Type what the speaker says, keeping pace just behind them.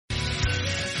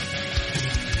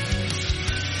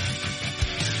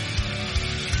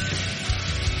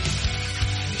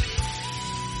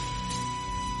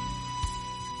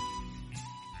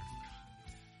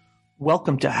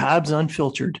Welcome to Habs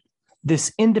Unfiltered.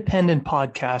 This independent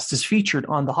podcast is featured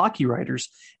on the Hockey Writers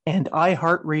and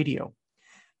iHeartRadio,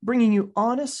 bringing you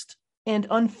honest and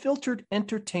unfiltered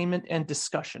entertainment and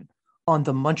discussion on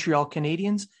the Montreal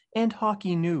Canadiens and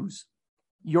hockey news.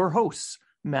 Your hosts,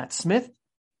 Matt Smith,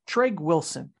 Treg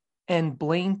Wilson, and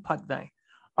Blaine Putvin,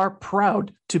 are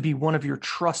proud to be one of your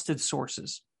trusted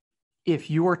sources.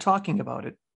 If you are talking about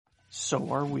it,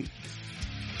 so are we.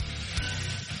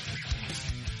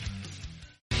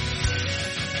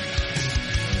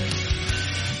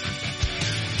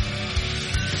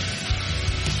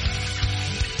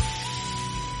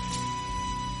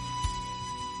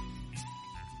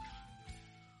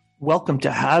 Welcome to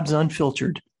Habs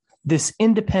Unfiltered. This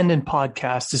independent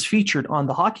podcast is featured on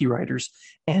the Hockey Writers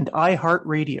and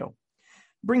iHeartRadio,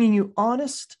 bringing you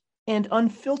honest and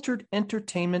unfiltered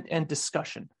entertainment and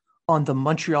discussion on the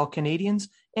Montreal Canadiens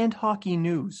and hockey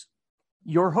news.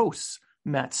 Your hosts,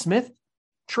 Matt Smith,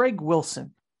 Treg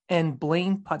Wilson, and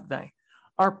Blaine Putvin,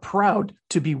 are proud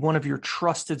to be one of your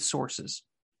trusted sources.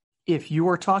 If you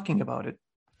are talking about it,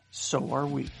 so are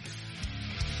we.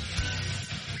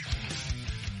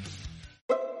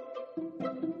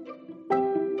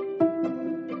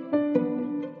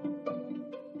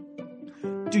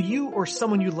 Do you or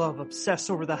someone you love obsess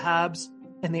over the Habs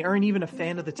and they aren't even a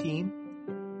fan of the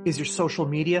team? Is your social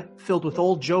media filled with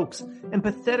old jokes and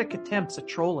pathetic attempts at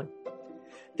trolling?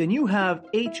 Then you have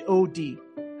HOD,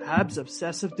 Habs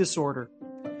Obsessive Disorder.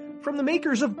 From the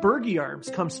makers of Bergie Arms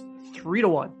comes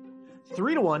 3-1.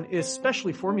 3-1 is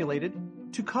specially formulated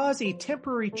to cause a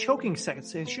temporary choking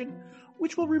sensation,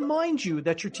 which will remind you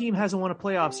that your team hasn't won a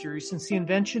playoff series since the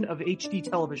invention of HD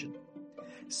television.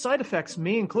 Side effects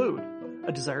may include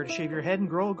a desire to shave your head and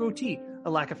grow a goatee, a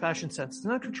lack of fashion sense,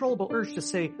 an uncontrollable urge to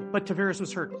say, but Tavares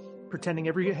was hurt, pretending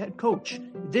every head coach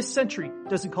this century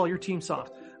doesn't call your team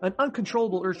soft, an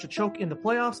uncontrollable urge to choke in the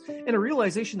playoffs, and a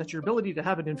realization that your ability to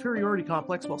have an inferiority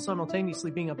complex while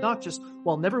simultaneously being obnoxious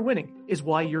while never winning is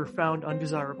why you're found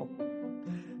undesirable.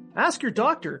 Ask your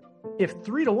doctor if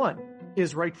 3-1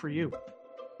 is right for you.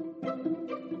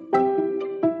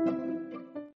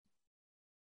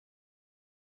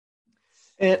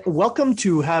 And welcome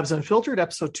to Habs Unfiltered,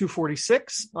 episode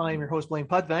 246. I'm your host, Blaine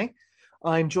Putvin.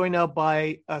 I'm joined now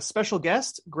by a special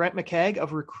guest, Grant McCagg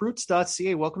of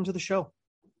recruits.ca. Welcome to the show.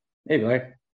 Hey,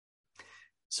 Blaine.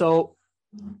 So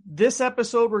this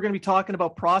episode, we're going to be talking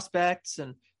about prospects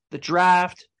and the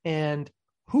draft, and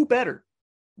who better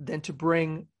than to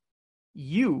bring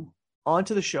you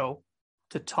onto the show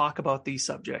to talk about these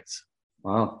subjects.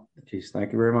 Wow. Geez,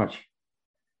 thank you very much.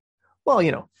 Well,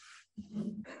 you know,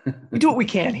 we do what we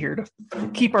can here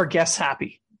to keep our guests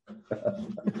happy.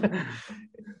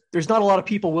 There's not a lot of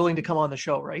people willing to come on the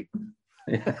show, right?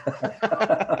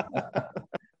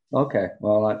 Okay.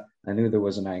 Well, I knew there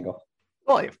was an angle.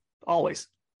 Well, always.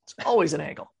 It's always an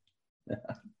angle.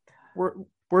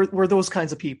 We're those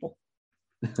kinds of people.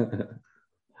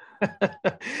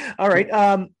 All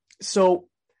right. So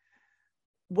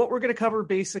what we're going to cover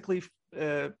basically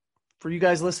for you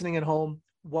guys listening at home,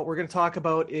 what we're going to talk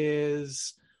about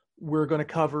is we're going to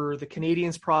cover the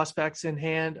Canadiens prospects in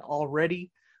hand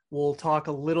already. We'll talk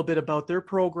a little bit about their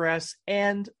progress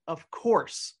and, of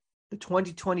course, the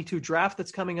 2022 draft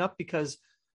that's coming up, because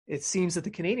it seems that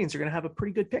the Canadiens are going to have a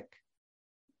pretty good pick.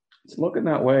 It's looking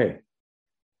that way.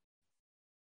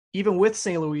 Even with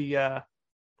St. Louis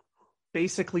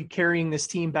basically carrying this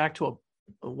team back to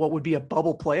what would be a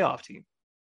bubble playoff team.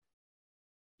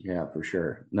 Yeah, for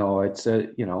sure. No, it's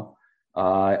it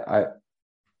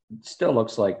still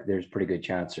looks like there's a pretty good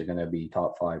chance they're going to be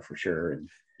top five for sure. And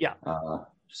yeah.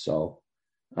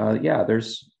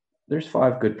 There's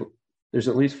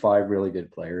at least five really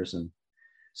good players. And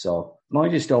so as long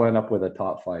as you still end up with a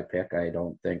top five pick, I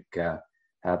don't think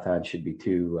Hab fans should be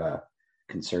too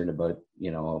concerned about,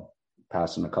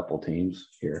 passing a couple teams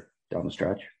here down the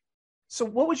stretch. So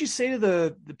what would you say to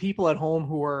the people at home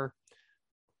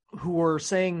who are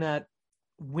saying that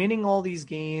winning all these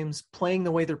games, playing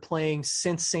the way they're playing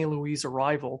since St. Louis'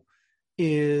 arrival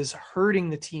is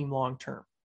hurting the team long term?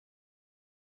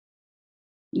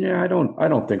 Yeah, I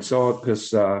don't think so,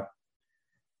 because I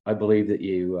believe that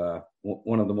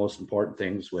one of the most important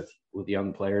things with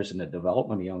young players and the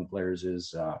development of young players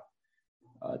is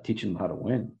teaching them how to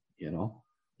win.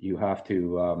 You have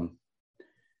to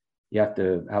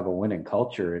have a winning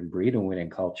culture and breed a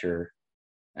winning culture,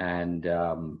 and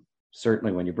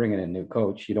certainly when you're bringing in a new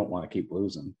coach, you don't want to keep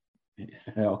losing.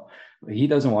 He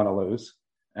doesn't want to lose,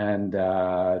 and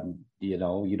you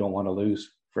don't want to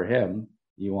lose for him.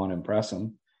 You want to impress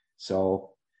him.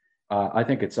 So I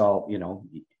think it's all,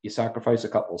 you sacrifice a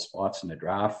couple of spots in the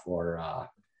draft for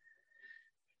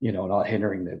not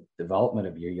hindering the development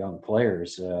of your young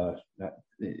players,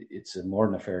 it's more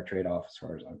than a fair trade-off as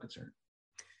far as I'm concerned.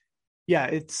 Yeah,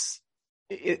 it's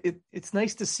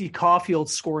nice to see Caulfield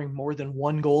scoring more than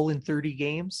one goal in 30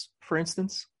 games, for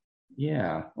instance.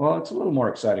 Yeah, well, it's a little more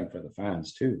exciting for the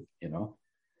fans too,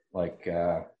 like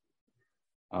 3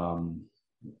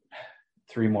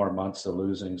 more months of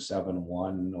losing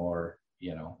 7-1, or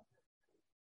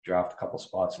draft a couple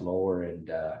spots lower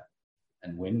and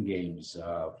win games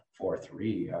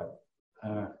 4-3.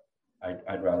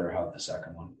 I'd rather have the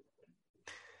second one.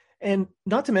 And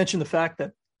not to mention the fact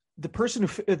that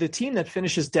the team that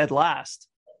finishes dead last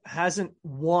hasn't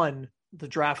won the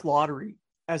draft lottery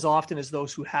as often as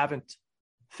those who haven't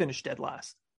finished dead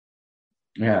last.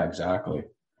 Yeah, exactly.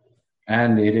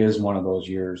 And it is one of those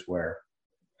years where,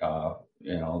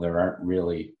 there aren't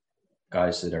really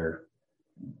guys that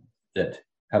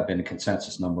have been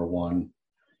consensus number one,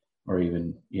 or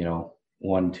even,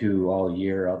 1-2 all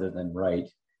year other than Wright.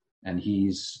 And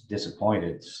he's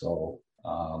disappointed. So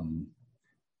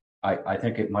I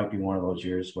think it might be one of those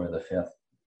years where the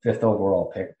fifth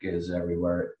overall pick is every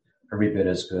bit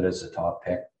as good as the top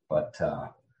pick, but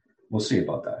we'll see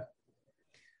about that.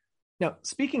 Now,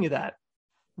 speaking of that,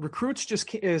 Recruits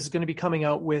is going to be coming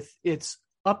out with its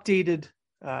updated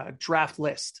draft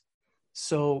list.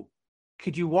 So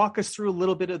could you walk us through a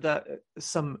little bit of that,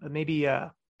 maybe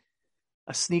a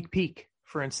sneak peek,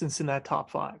 for instance, in that top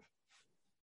 5?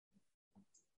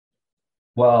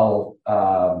 Well,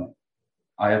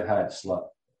 I have had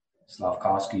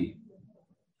Slavkovsky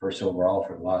first overall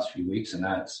for the last few weeks, and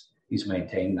he's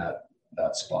maintained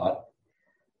that spot.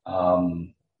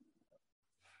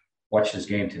 Watched his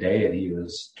game today, and he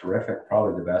was terrific.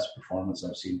 Probably the best performance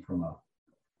I've seen from a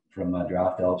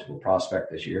draft eligible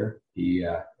prospect this year.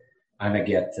 I'm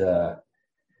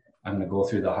gonna go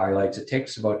through the highlights. It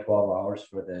takes about 12 hours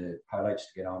for the highlights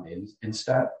to get on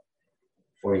Instat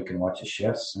before you can watch the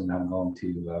shifts, and I'm going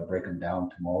to break them down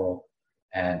tomorrow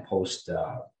and post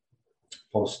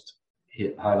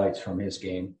highlights from his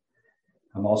game.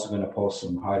 I'm also going to post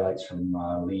some highlights from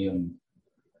Liam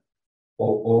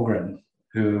Ogren,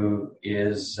 who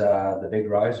is the big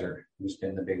riser, who's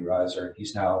been the big riser.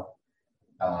 He's now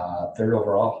 3rd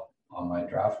overall on my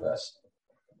draft list,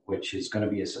 which is going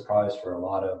to be a surprise for a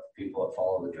lot of people that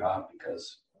follow the draft,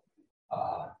 because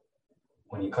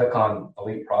when you click on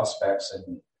elite prospects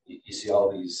and you see all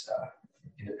these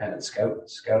independent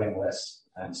scouting lists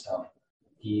and stuff,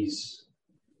 he's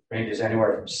ranges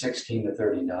anywhere from 16 to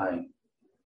 39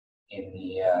 in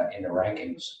the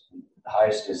rankings. The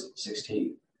highest is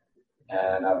 16,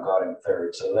 and I've got him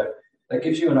 3rd. So that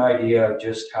gives you an idea of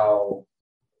just how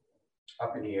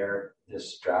up in the air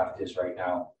this draft is right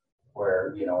now.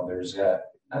 Where there's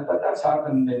but that's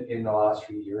happened in the last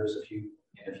few years. In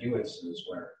a few instances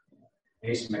where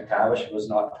Mason McTavish was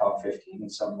not top 15 in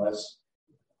some lists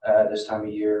this time of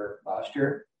year last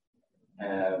year.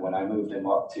 When I moved him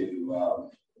up to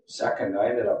 2nd, I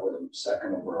ended up with him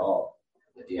 2nd overall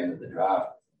at the end of the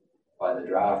draft. By the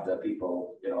draft,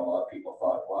 people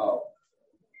thought, wow,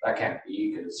 that can't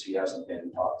be, because he hasn't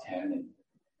been top 10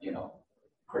 in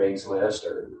Craigslist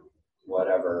or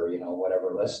whatever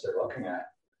list they're looking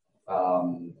at.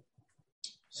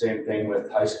 Same thing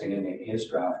with Heiskanen in his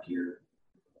draft year.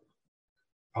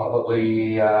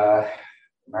 Probably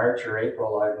March or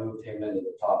April, I moved him into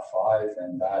the top 5,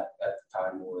 and that at the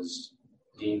time was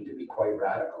deemed to be quite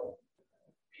radical.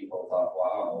 People thought,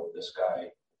 wow, this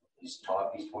guy, he's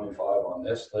 25 on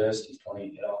this list, he's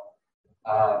 20,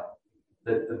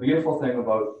 The beautiful thing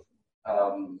about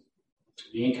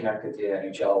being connected to the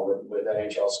NHL with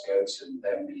NHL scouts and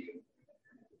them being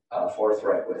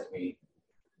forthright with me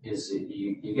is that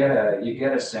you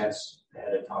get a sense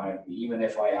ahead of time. Even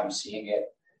if I am seeing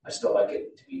it, I still like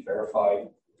it to be verified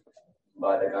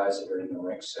by the guys that are in the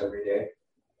rinks every day,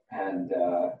 and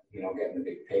getting the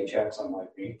big paychecks,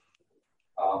 unlike me.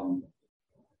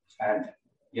 And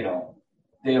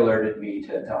they alerted me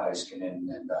to Heiskanen,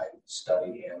 and I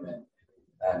studied him, and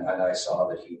I saw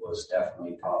that he was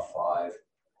definitely top 5.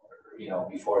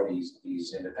 Before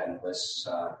these independent lists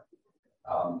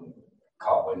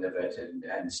caught wind of it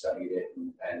and studied it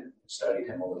and studied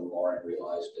him a little more and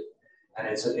realized it. And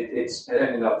it's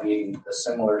ended up being a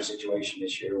similar situation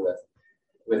this year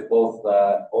with both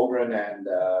Ogren and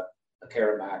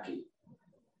Karamaki.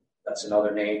 That's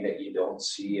another name that you don't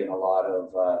see in a lot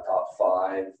of top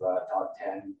 5, top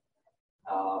 10.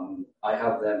 I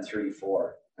have them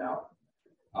 3-4 now.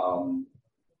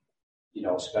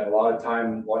 Spent a lot of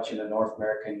time watching the North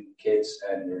American kids,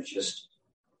 and there's just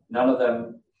none of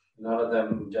them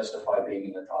justify being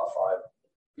in the top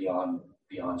 5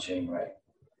 beyond Shane Wright.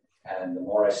 And the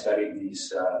more I studied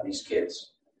these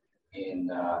kids in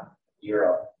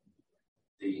Europe,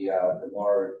 the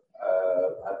more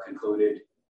I've concluded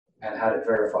and had it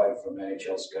verified from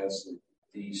NHL scouts that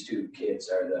these two kids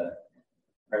are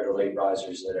the late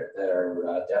risers that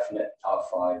are definite top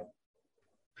 5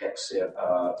 picks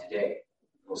today.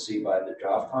 We'll see by the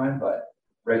draft time, but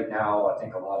right now I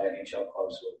think a lot of NHL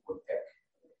clubs would pick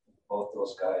both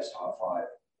those guys top 5.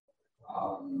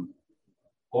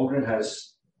 Holmgren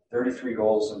has 33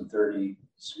 goals in 30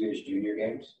 Swedish junior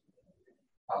games.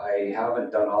 I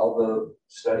haven't done all the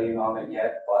studying on it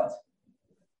yet, but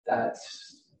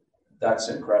that's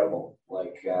incredible.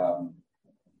 Like,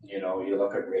 you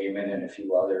look at Raymond and a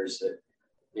few others that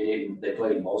they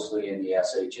played mostly in the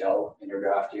SHL in their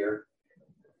draft year,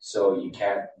 so you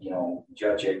can't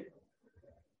judge it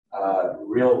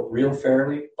real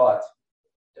fairly. But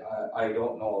I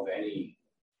don't know of any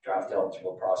draft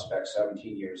eligible prospect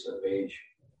 17 years of age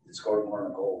that scored more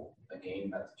than a goal a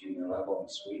game at the junior level in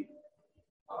Sweden.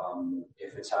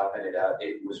 If it's happened,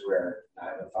 it was rare. I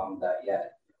haven't found that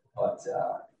yet, but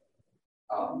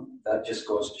that just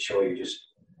goes to show you just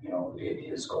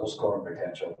his goal scoring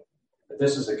potential. But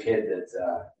this is a kid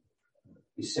that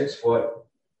he's 6 foot,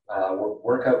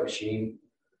 workout machine.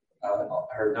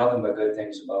 Heard nothing but good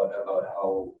things about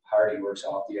how hard he works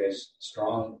off the ice.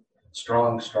 Strong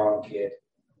kid.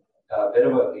 A bit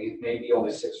of maybe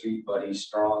only 6 feet, but he's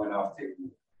strong enough to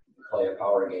play a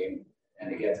power game and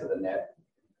to get to the net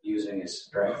using his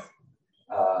strength.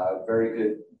 Very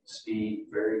good speed,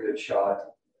 very good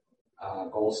shot,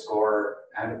 goal scorer,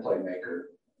 and a playmaker.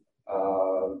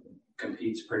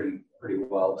 Competes pretty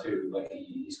well too. Like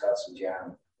he's got some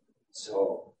jam.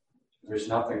 So there's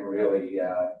nothing really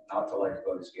not to like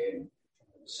about his game.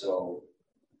 So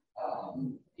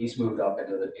he's moved up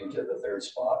into the 3rd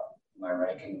spot in my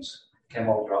rankings.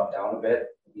 Kimmel dropped down a bit.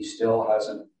 He still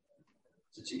hasn't,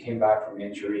 since he came back from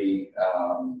injury,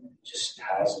 just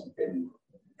hasn't been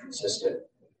consistent.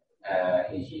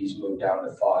 He's moved down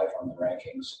to 5 on the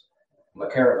rankings.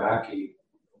 Makaramaki,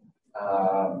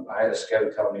 I had a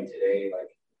scout tell me today,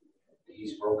 like,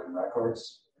 he's broken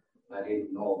records. I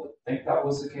didn't think that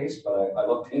was the case, but I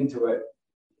looked into it.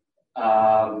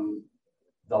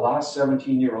 The last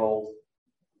 17-year-old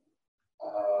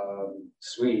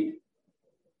Swede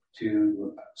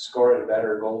to score at a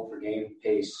better goal per game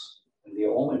pace, and the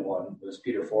only one was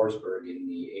Peter Forsberg in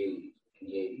the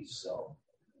 80s. So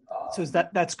is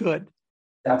that's good.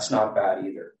 That's not bad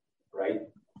either, right?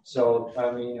 So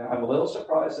I mean, I'm a little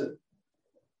surprised that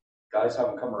guys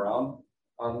haven't come around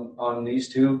on these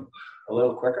two a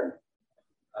little quicker.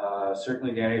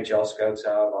 Certainly the NHL scouts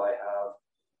have, I have,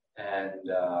 and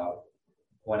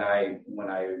when I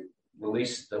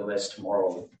release the list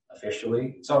tomorrow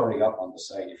officially, it's already up on the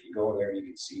site. If you go there, you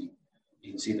can see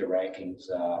the rankings.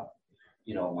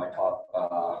 My top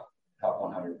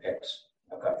 100 picks.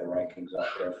 I've got the rankings up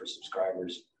there for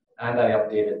subscribers, and I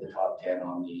updated the top 10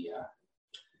 on the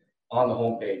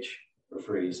homepage for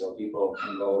free, so people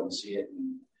can go and see it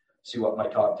and see what my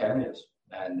top 10 is.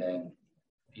 And then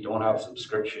if you don't have a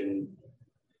subscription,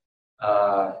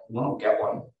 get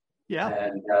one. Yeah.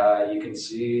 And you can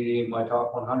see my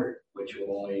top 100, which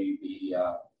will only be,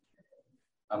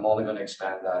 I'm only going to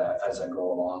expand that as I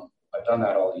go along. I've done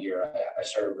that all year. I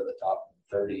started with the top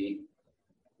 30,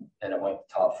 then it went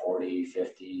top 40,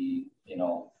 50,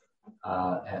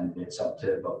 and it's up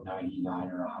to about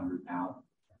 99 or 100 now.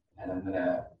 And I'm going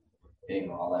to,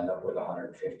 I'll end up with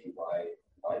 150 by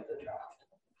the draft.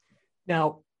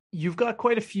 Now, you've got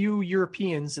quite a few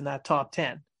Europeans in that top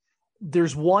 10.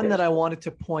 There's one that I wanted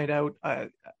to point out. I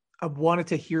wanted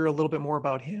to hear a little bit more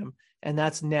about him, and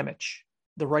that's Nemec,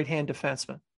 the right-hand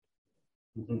defenseman.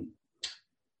 Mm-hmm.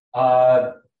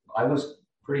 I was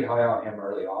pretty high on him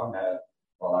early on,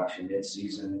 actually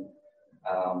mid-season.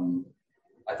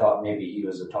 I thought maybe he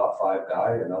was a top 5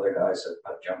 guy, and other guys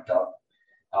have jumped up.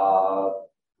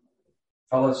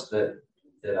 Fellas that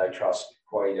I trust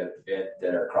quite a bit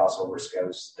that are crossover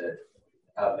scouts that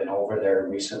have been over there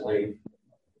recently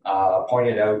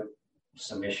pointed out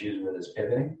some issues with his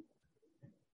pivoting.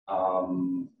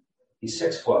 He's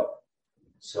 6 foot,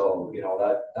 so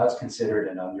that's considered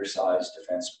an undersized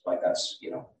defense. Like that's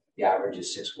the average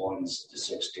is 6'1" to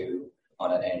 6'2"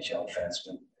 on an NHL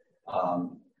defenseman.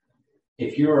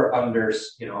 If you're under,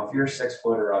 if you're 6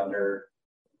 foot or under,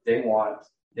 they want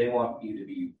you to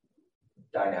be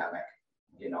dynamic.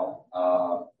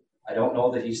 I don't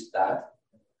know that he's that,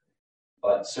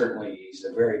 but certainly he's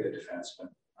a very good defenseman.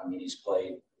 I mean, he's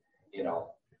played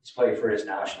for his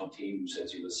national team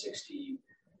since he was 16.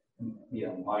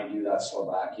 Mind you, that's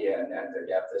Slovakia, and their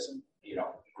depth isn't,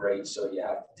 great, so you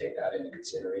have to take that into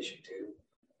consideration too.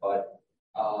 But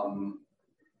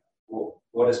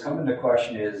what has come into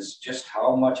question is just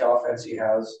how much offense he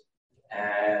has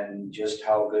and just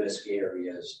how good a skater he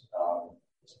is.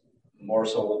 More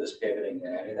so with his pivoting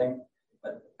than anything.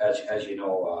 But as you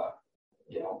know,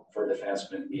 for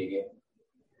defensemen,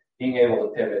 being able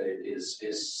to pivot is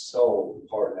so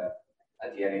important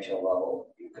at the NHL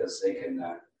level, because they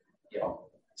can,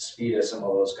 speed of some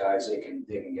of those guys, they can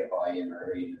get by in a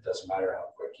hurry. It doesn't matter how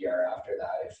quick you are after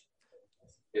that.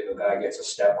 If a guy gets a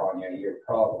step on you, you're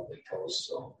probably toast.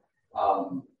 So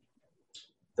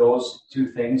those two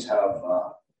things have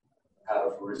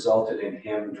resulted in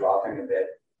him dropping a bit.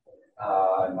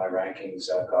 In my rankings,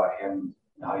 I've got him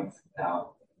 9th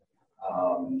now.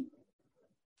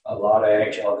 A lot of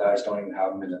NHL guys don't even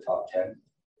have him in the top 10.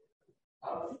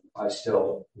 I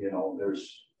still,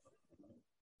 there's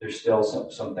still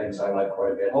some things I like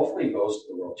quite a bit. Hopefully he goes to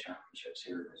the World Championships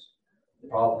here. The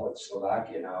problem with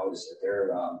Slovakia now is that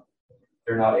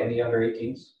they're not in the under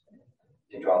 18s.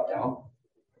 They dropped down.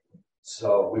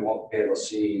 So we won't be able to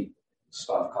see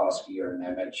Slavkovsky or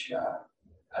Nemec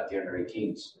at the under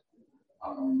 18s.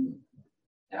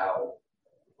 Now,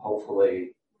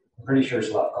 hopefully, I'm pretty sure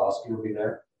Slavkovsky will be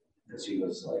there, because he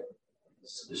was like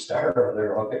the starter of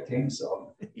their Olympic team.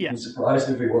 So yeah. I'm surprised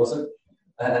if he wasn't.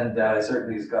 And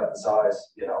certainly he's got the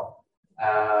size,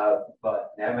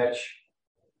 But Nemec,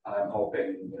 I'm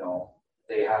hoping,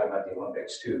 they had him at the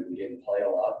Olympics too. He didn't play a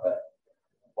lot, but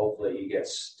hopefully he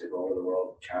gets to go to the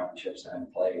World Championships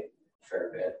and play a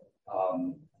fair bit.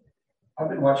 I've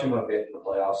been watching him a bit in the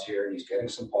playoffs here, and he's getting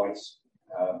some points.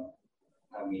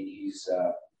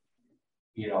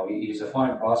 He's a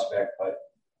fine prospect, but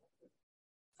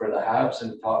for the Habs in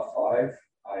the top 5,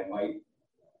 I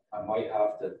might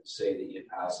have to say that you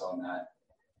pass on that.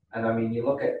 And you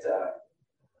look at,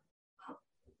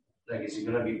 is he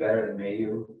going to be better than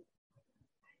Mayu?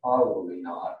 Probably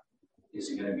not. Is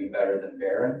he going to be better than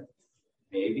Barron?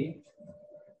 Maybe.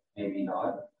 Maybe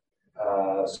not.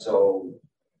 So,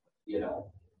 do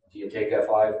you take a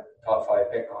top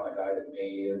 5 pick on a guy that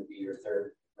may be your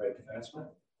third right defenseman?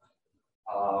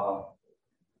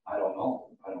 I don't know.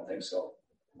 I don't think so.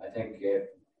 I think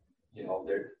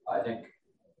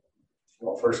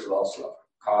first of all,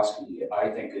 Slavkovsky, I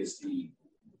think is the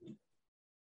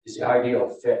ideal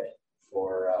fit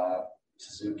for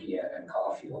Suzuki and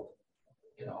Caulfield.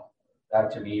 That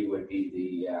to me would be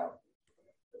the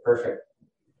perfect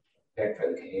pick for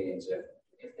the Canadians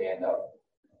if they end up,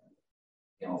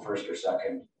 first or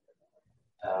second.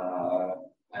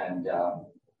 And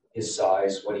his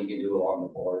size, what he can do along the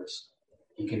boards.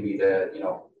 He can be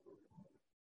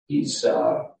he's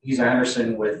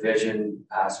Anderson with vision,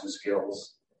 passing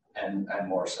skills, and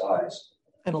more size.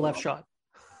 And a left shot.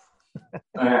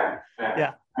 Yeah.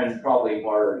 And probably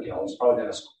more, he's probably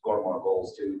going to score more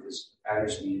goals too, because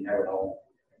Anderson, you never know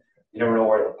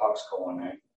where the puck's going,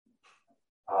 right?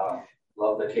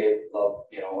 Love the kid,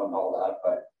 and all that,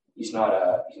 but he's not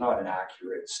an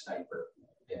accurate sniper,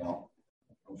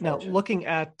 Now, looking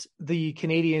at the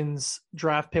Canadiens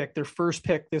draft pick, their first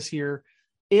pick this year,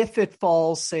 if it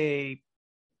falls, say,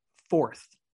 4th,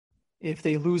 if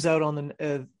they lose out on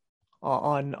the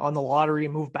lottery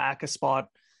and move back a spot,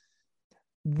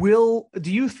 do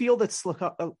you feel that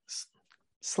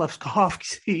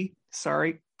Slavkovsky,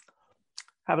 sorry,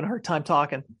 having a hard time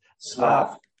talking.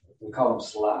 Slav. We call him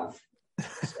Slav.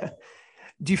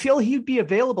 Do you feel he'd be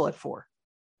available at 4?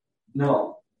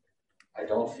 No, I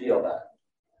don't feel that.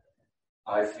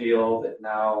 I feel that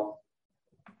now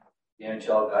the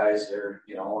NHL guys are,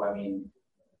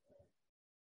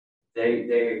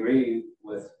 they agree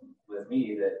with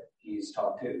me that he's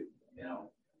top 2,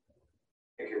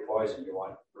 Pick your poison. You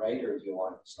want Wright or do you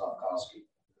want Slavkovsky?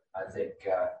 I think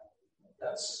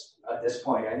that's at this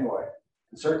point anyway.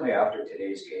 And certainly after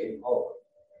today's game,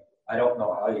 I don't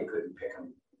know how you couldn't pick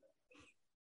him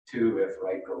 2 if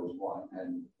Wright goes 1.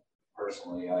 And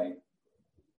personally, I'd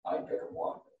pick him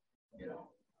 1.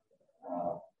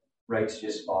 Wright's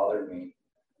just bothered me.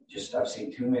 I've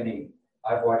seen too many.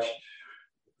 I've watched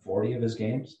 40 of his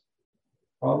games,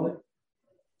 probably.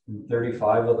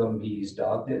 35 of them, he's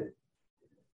dogged it.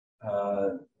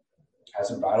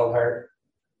 Hasn't battled hard.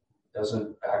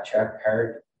 Doesn't back check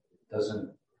hard.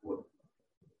 Doesn't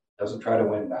try to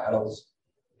win battles.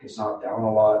 Gets knocked down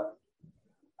a lot.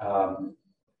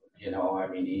 He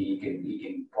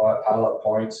can pile up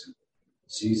points, and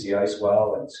sees the ice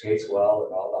well, and skates well,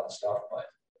 and all that stuff. But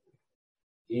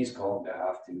he's going to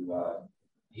have to.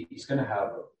 He's going to have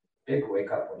a big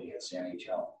wake up when he hits the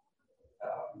NHL.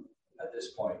 At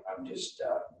this point, I'm just.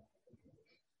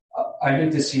 I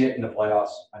need to see it in the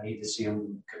playoffs. I need to see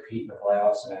him compete in the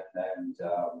playoffs and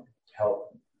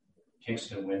help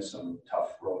Kingston win some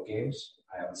tough road games.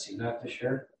 I haven't seen that this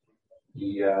year.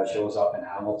 He shows up in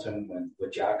Hamilton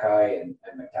with Jacky and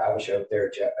McTavish out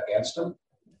there against him,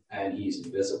 and he's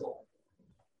invisible.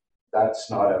 That's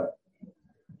not a,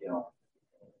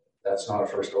 that's not a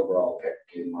first overall pick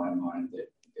in my mind. That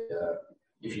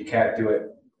if you can't do it,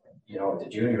 at the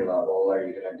junior level, are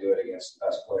you going to do it against the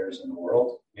best players in the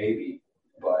world? Maybe,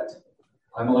 but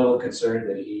I'm a little concerned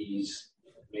that he's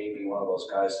maybe one of those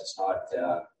guys that's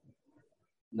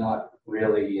not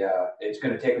really. It's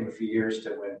going to take him a few years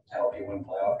to help you win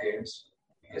playoff games,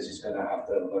 because he's going to have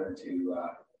to learn to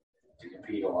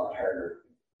compete a lot harder.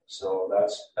 So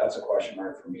that's a question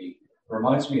mark for me. It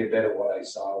reminds me a bit of what I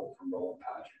saw from Roland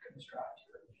Patrick in his draft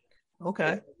year.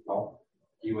 Okay.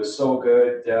 He was so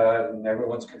good, and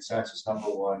everyone's consensus number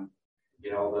one. The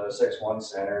 6'1"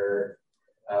 center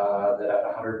that had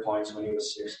 100 points when he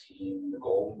was 16, the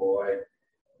golden boy.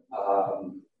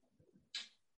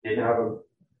 Didn't have a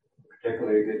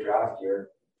particularly good draft year.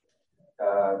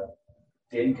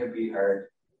 Didn't compete hard.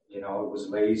 It was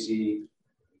lazy.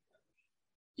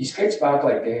 He skates back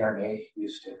like Desharnais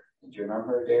used to. Did you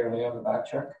remember Desharnais on the back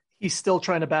check? He's still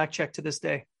trying to back check to this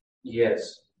day.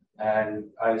 Yes. And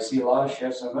I see a lot of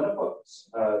shifts. I'm going to put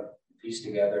a piece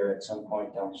together at some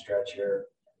point down the stretch here,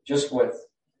 just with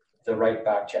the right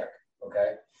back check,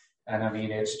 okay? And I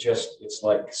mean, it's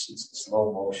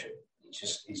slow motion.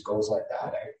 He goes like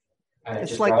that, eh? And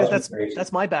it's like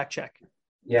that's my back check.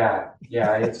 Yeah.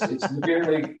 It's the beer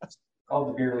league. It's called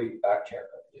the beer league back check.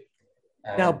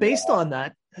 And, now, based on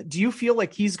that, do you feel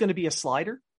like he's going to be a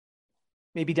slider?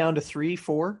 Maybe down to 3,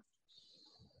 4?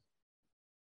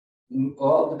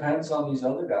 Well, it depends on these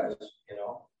other guys,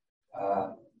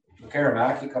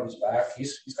 Karamaki comes back.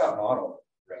 He's got mono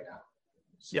right now.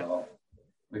 So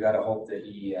we got to hope that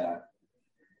he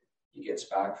gets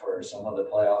back for some of the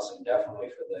playoffs and definitely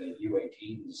for the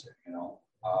U18s,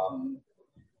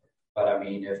 But I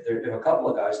mean, if a couple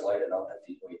of guys light it up at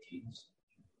the U18s,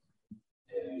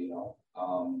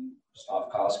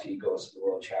 Stavkovsky goes to the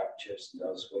World Championships and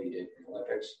does what he did in the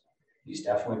Olympics, he's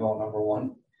definitely going number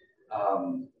one.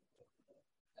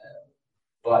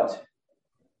 But,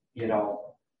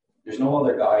 there's no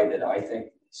other guy that I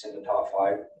think is in the top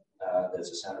 5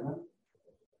 that's a centerman.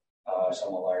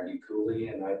 Some will argue Cooley,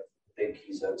 and I think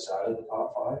he's outside of the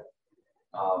top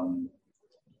 5.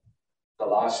 The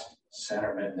last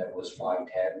centerman that was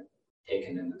 5'10",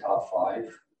 taken in the top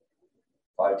 5,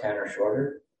 5'10" or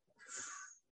shorter,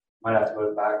 might have to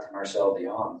go back to Marcel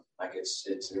Dion. Like it's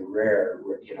a rare,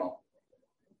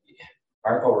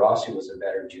 Marco Rossi was a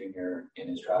better junior in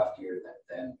his draft year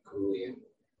than Cooley, and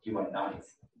he went 9th.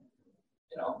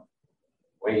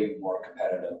 Way more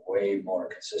competitive, way more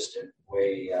consistent,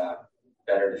 way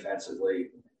better defensively,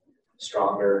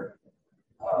 stronger,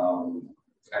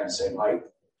 kind of same height.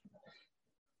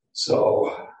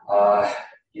 So,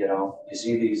 you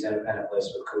see these independent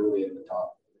lists with Cooley in the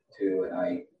top 2, and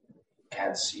I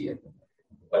can't see it.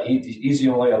 But he's the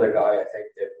only other guy I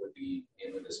think that would be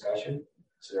in the discussion.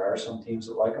 So there are some teams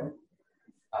that like him.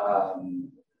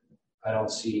 I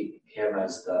don't see him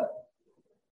as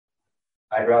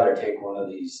I'd rather take one of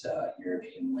these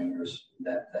European wingers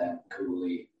than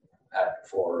Cooley at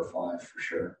 4 or 5 for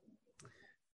sure.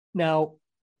 Now,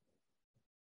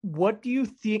 what do you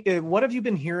think? What have you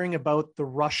been hearing about the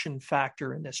Russian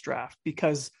factor in this draft?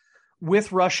 Because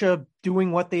with Russia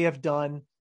doing what they have done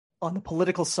on the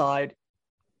political side,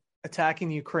 attacking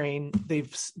Ukraine,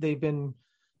 they've been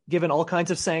given all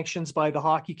kinds of sanctions by the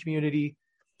hockey community.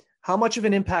 How much of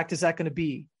an impact is that going to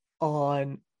be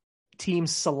on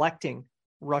teams selecting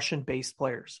Russian-based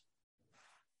players?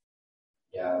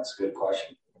 Yeah, that's a good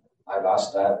question. I've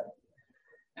asked that,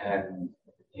 and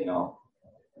I'll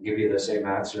give you the same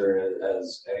answer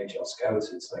as NHL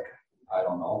scouts. It's like, I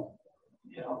don't know.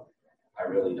 I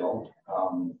really don't.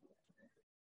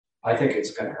 I think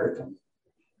it's going to hurt them.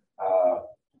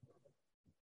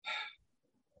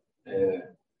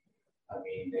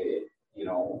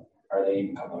 Are they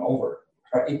even coming over?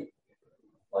 Right?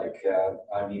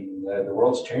 The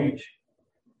world's changed.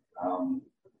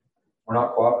 We're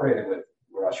not cooperating with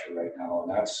Russia right now,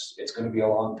 and it's going to be a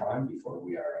long time before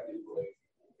we are, I do believe.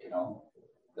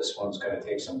 This one's going to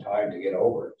take some time to get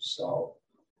over. So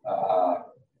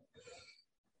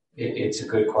it's a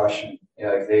good question.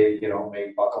 They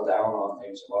may buckle down on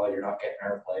things. Well, you're not getting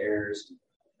our players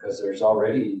because there's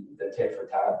already the tit for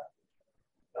tat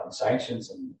on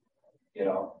sanctions and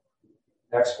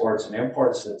exports and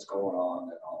imports that's going on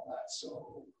and all that.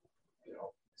 So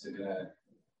is it gonna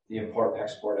the import and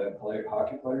export of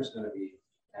hockey players going to be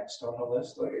next on the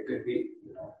list? Like it could be.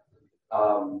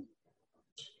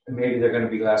 And maybe they're going to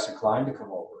be less inclined to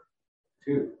come over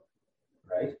too.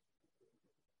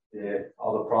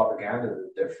 all the propaganda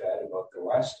that they're fed about the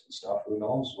West and stuff, who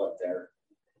knows what they're,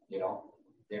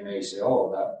 they may say,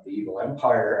 oh, that the evil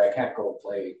empire, I can't go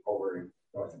play over in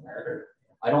North America.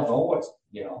 I don't know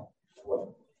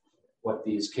what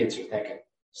these kids are thinking.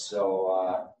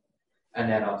 So, and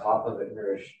then on top of it,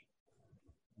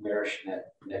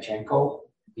 Miroshnichenko,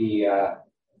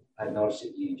 I noticed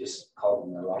that you just called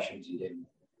them the Russians. You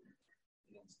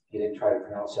didn't try to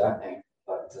pronounce that name,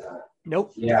 but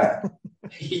nope. Yeah,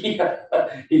 he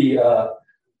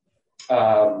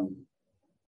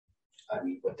I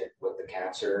mean, with the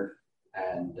cancer,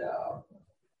 and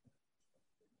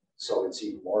so it's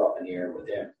even more up in the air with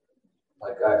him.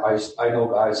 Like I know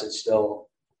guys that still,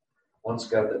 one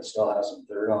scout that still has him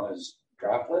third on his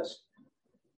draft list,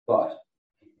 but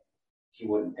he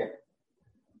wouldn't pick him.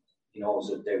 He knows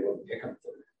that they wouldn't pick him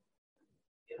third.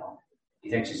 He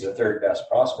thinks he's the third best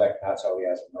prospect. That's how he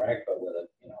has him ranked, but with a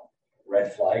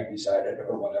red flag beside it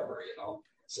or whatever.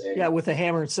 Saying, yeah, with a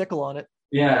hammer and sickle on it.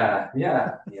 Yeah.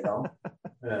 Yeah,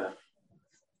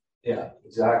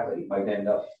 exactly. Might end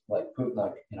up like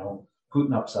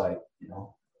Putin upside.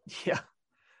 Yeah.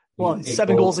 Well,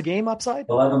 7 goals a game upside?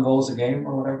 11 goals a game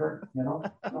or whatever,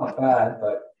 Not bad,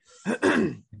 but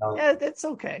yeah, that's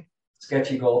okay.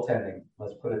 Sketchy goaltending.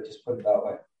 Let's put it that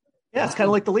way. Yeah, it's kind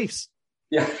of like the Leafs.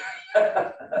 Yeah.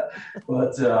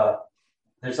 But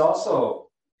there's also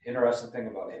interesting thing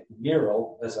about it.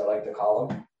 Miro, as I like to call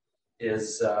him,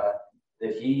 is that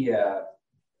he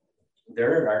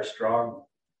there are strong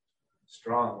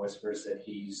whispers that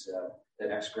he's the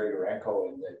next Grigorenko,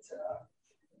 and that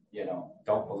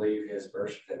don't believe his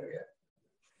birth certificate.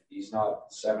 He's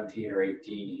not 17 or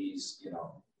 18. He's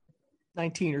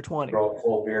 19 or 20. Grow a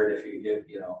full beard if he did.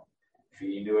 If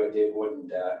he knew it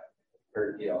wouldn't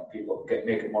hurt. People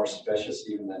make it more suspicious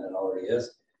even than it already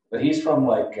is. But he's from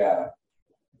a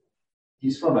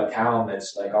town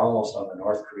that's like almost on the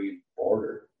North Korean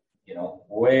border.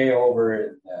 Way over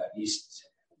in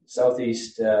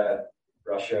southeast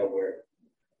Russia, where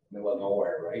middle of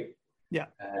nowhere, right? Yeah.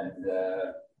 And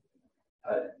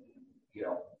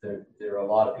there are a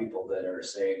lot of people that are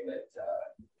saying that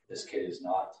this kid is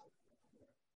not.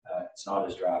 It's not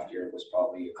his draft year. It was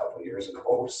probably a couple of years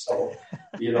ago. So,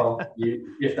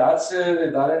 if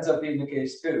that ends up being the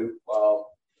case too,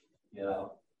 well,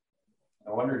 no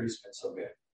wonder he's been so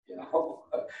good.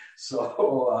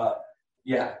 So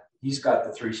yeah, he's got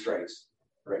the 3 strikes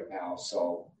right now.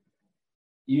 So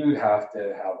you'd have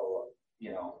to have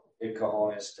big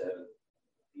cojones to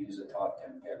use a top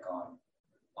 10 pick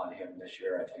on him this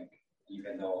year, I think,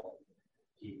 even though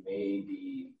he may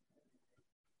be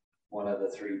one of the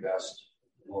 3 best,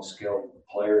 most skilled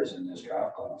players in this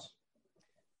draft class.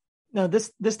 Now,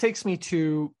 this takes me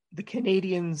to the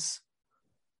Canadiens'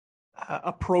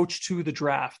 approach to the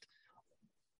draft.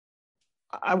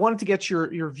 I wanted to get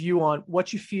your view on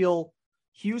what you feel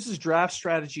Hughes' draft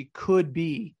strategy could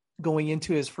be going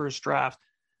into his first draft.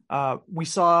 We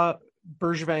saw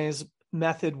Bergevin's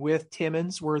method with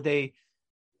Timmins, where they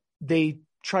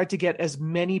tried to get as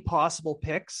many possible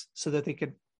picks so that they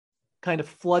could kind of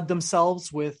flood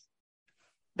themselves with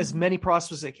as many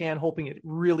prospects as they can, hoping it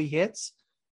really hits.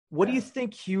 What do you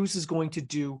think Hughes is going to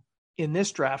do in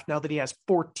this draft now that he has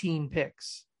 14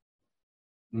 picks?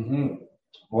 Mm-hmm.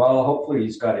 Well, hopefully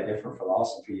he's got a different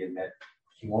philosophy in that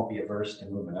he won't be averse to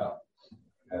moving up,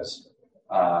 because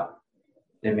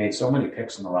they made so many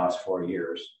picks in the last 4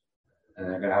 years, and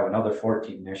they're going to have another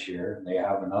 14 this year, and they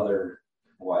have another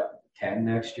 10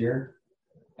 next year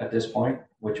at this point,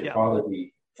 which would probably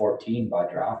be 14 by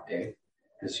draft day,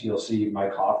 because you'll see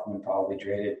Mike Hoffman probably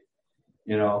traded,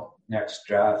 next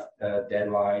draft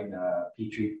deadline.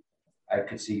 Petrie, I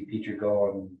could see Petrie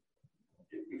going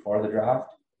before the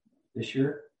draft this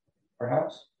year,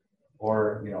 perhaps,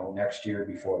 or next year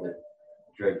before the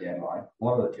trade deadline,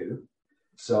 one of the two.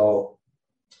 So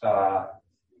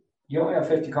you only have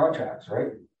 50 contracts,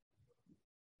 right?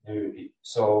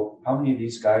 So how many of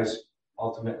these guys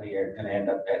ultimately are going to end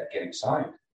up getting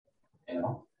signed?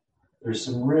 There's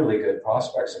some really good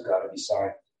prospects that got to be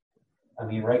signed. I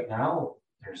mean, right now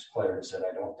there's players that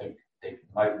I don't think they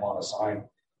might want to sign.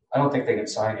 I don't think they can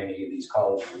sign any of these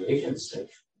college free agents that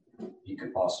you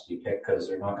could possibly pick, because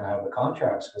they're not going to have the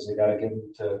contracts, because they got to give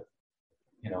them to,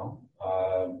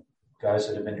 guys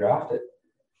that have been drafted.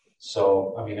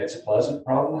 So, I mean, it's a pleasant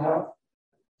problem to have.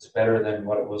 It's better than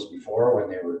what it was before, when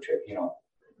they were,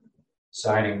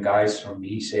 signing guys from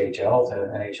ECHL to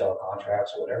NHL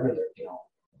contracts or whatever.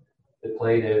 They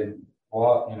played in, as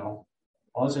long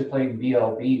as they played in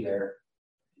BLB there,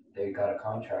 they got a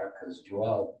contract because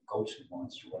Joel coached them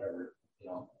once or whatever.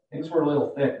 Things were a little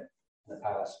thin in the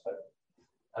past, but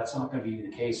that's not going to be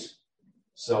the case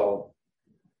So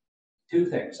two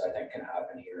things I think can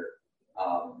happen here.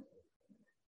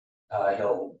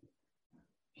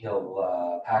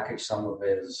 He'll package some of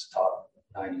his top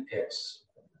 90 picks.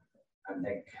 I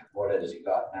think, what has he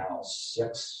got now?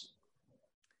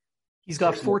 He's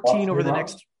got 14 over the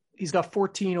next. He's got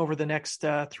 14 over the next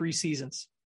 3 seasons.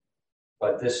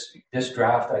 But this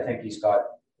draft, I think he's got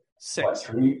 6. what,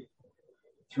 three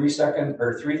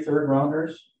third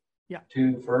rounders. Yeah.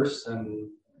 2 firsts and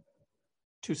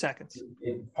 2 seconds.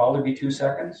 It'd probably be 2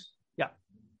 seconds. Yeah.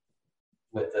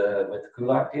 With the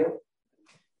Kulak deal.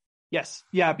 Yes.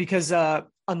 Yeah, because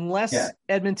unless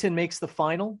Edmonton makes the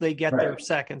final, they get their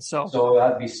second. So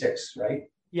that'd be 6, right?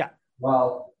 Yeah.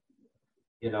 Well,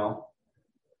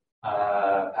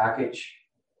 package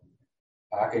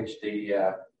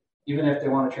the even if they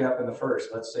want to trade up in the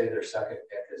first, let's say their second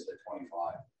pick is at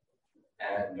 25,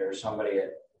 and there's somebody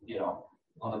at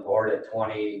on the board at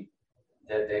 20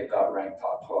 that they've got ranked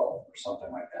top 12 or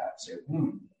something like that. Say,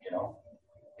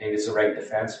 maybe it's the right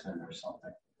defenseman or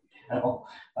something.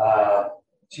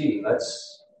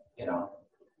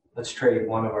 Let's trade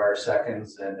one of our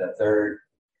seconds and a third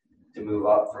to move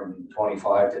up from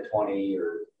 25 to 20,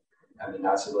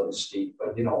 that's a little steep, but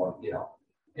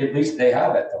at least they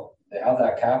have it though. They have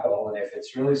that capital, and if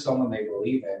it's really someone they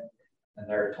believe in, and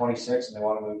they're 26 and they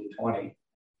want to move to 20,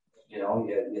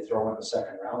 you throw in the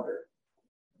second rounder,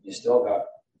 you still got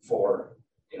 4,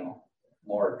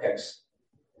 more picks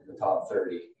in the top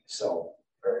 30,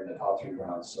 or in the top 3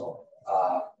 rounds. So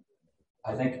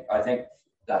I think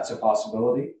that's a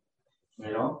possibility,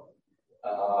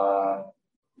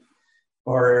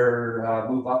 or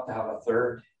move up to have a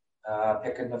third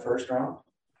pick in the first round.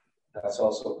 That's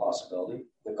also a possibility.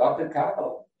 They've got good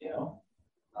capital,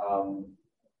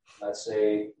 let's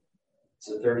say it's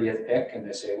the 30th pick and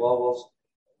they say,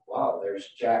 wow, there's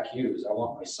Jack Hughes. I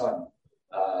want my son.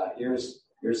 Here's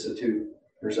our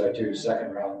 2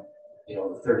 second round,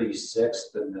 the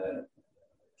 36th and the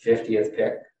 50th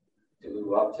pick to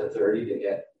move up to 30 to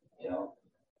get,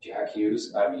 Jack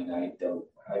Hughes. I mean, I doubt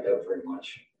very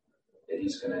much that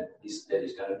he's gonna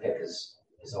pick his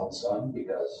own son,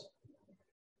 because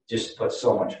just puts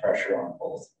so much pressure on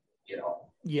both,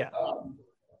 Yeah.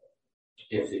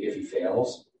 If he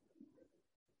fails,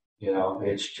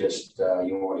 it's just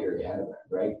you won't hear the end of it,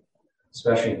 right?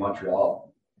 Especially in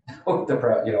Montreal,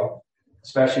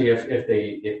 especially if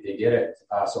they get it to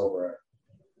pass over,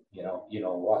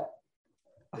 what.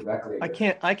 Directly.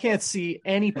 I can't see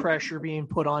any pressure being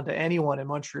put onto anyone in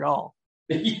Montreal.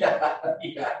 Yeah.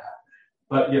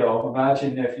 But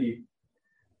imagine if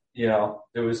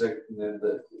there was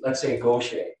let's say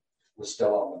Gaucher was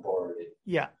still on the board.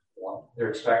 Yeah. They're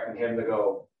expecting him to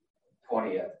go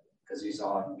 20th because he's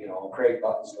on, Craig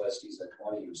Button's list. He's at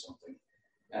 20 or something,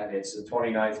 and it's the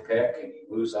 29th pick, and he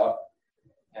moves up,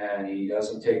 and he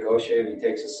doesn't take Gaucher, and he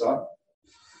takes his son,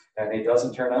 and it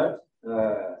doesn't turn out.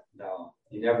 No,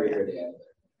 you never hear the end of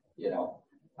it.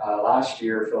 Last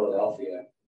year, Philadelphia,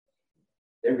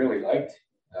 they really liked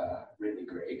Ridley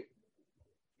Gregg.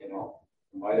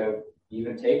 Might have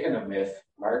even taken him if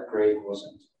Mark Gregg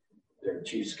wasn't their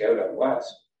chief scout out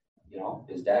west.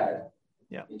 His dad.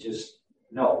 Yeah. He just,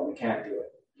 no, we can't do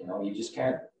it. You just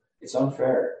can't. It's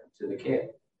unfair to the kid.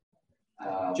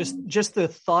 Just the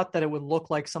thought that it would look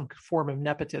like some form of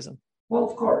nepotism. Well,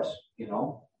 of course,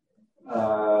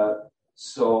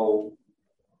 so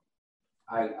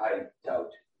I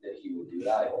doubt that he would do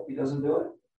that. I hope he doesn't do it,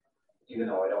 even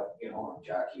though I don't.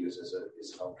 Jack Hughes is an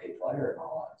okay player and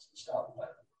all that stuff.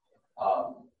 But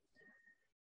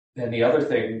then the other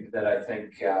thing that I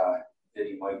think that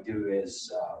he might do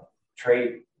is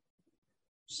trade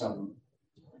some.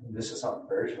 This is something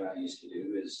Bergevin used to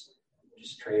do, is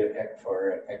just trade a pick for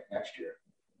a pick next year.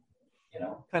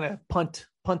 Kind of punt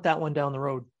that one down the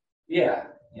road. Yeah.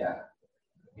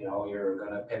 You're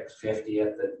going to pick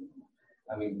 50th.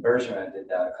 Bergevin did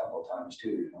that a couple of times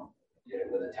too. Did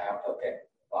it with a Tampa pick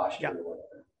last year or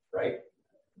whatever, right?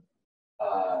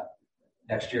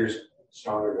 Next year's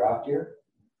stronger draft year,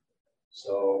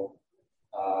 so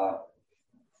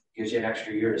gives you an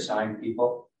extra year to sign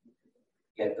people.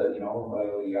 Get the you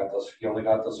only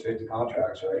got those 50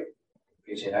 contracts, right?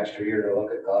 Gives you an extra year to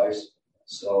look at guys.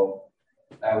 So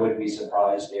I wouldn't be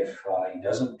surprised if he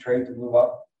doesn't trade to move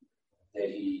up, that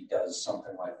he does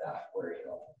something like that, where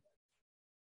he'll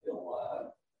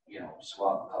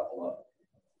swap a couple of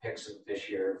picks this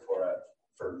year for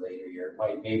later year,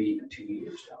 maybe even 2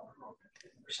 years down the road.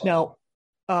 Now,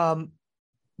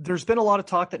 there's been a lot of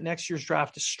talk that next year's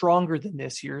draft is stronger than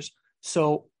this year's.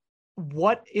 So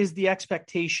what is the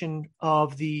expectation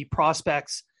of the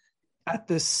prospects at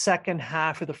the second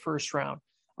half of the first round?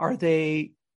 Are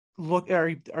they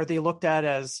are they looked at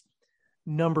as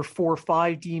number 4 or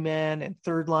 5 D-man and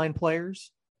third line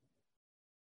players?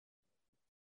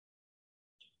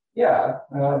 Yeah.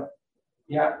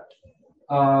 Yeah.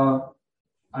 Uh,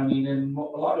 I mean, in a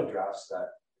lot of drafts that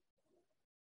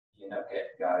get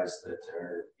guys that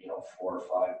are 4 or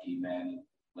 5 D-man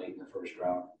late in the first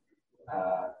round,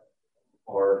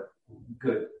 or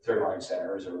good third line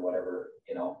centers or whatever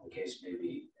the case may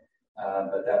be.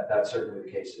 But that's certainly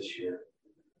the case this year.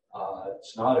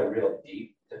 It's not a real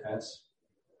deep defense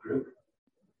group.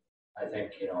 I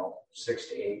think 6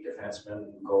 to 8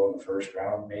 defensemen go in the first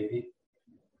round maybe.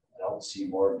 I don't see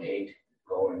more than 8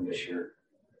 going this year.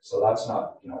 So that's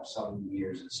not, some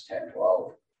years it's 10,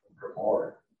 12 or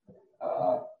more.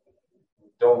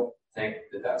 Don't think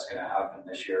that that's going to happen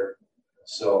this year.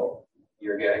 So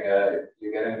you're getting a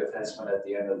defenseman at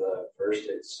the end of the first.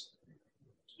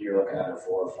 You're looking at a 4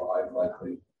 or 5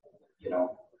 likely,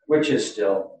 which is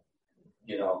still,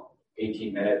 15 to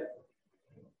 18 minute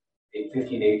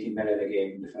a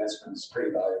game defenseman is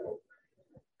pretty valuable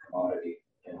commodity.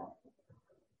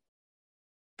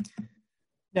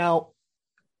 Now,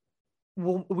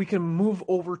 we can move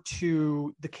over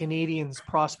to the Canadiens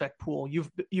prospect pool.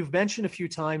 You've mentioned a few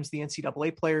times the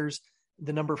NCAA players,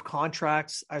 the number of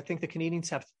contracts. I think the Canadiens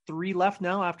have 3 left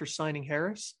now after signing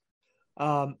Harris.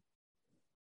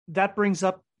 That brings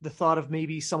up the thought of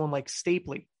maybe someone like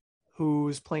Stapley,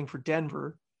 who's playing for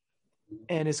Denver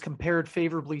and is compared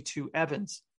favorably to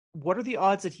Evans. What are the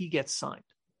odds that he gets signed?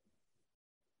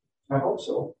 I hope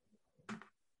so.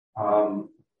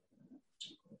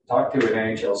 Talked to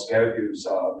an NHL scout who's a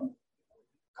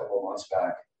couple of months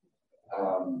back,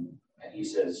 and he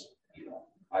says,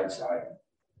 I'd sign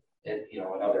it.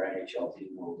 Another NHL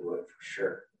team will do it for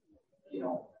sure.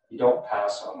 You don't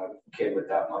pass on a kid with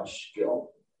that much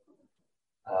skill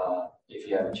if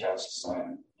you have a chance to sign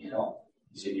him.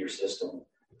 He's in your system.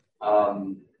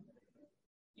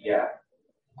 Yeah,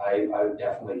 I would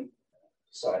definitely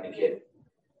sign the kid.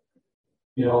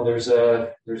 There's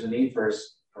a need for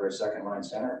a second line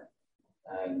center,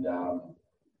 and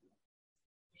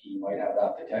he might have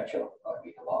that potential. I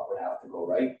mean, a lot would have to go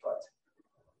right, but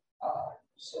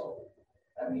so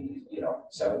I mean,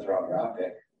 7th round draft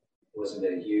pick wasn't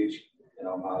a huge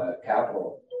amount of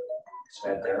capital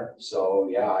spent there. So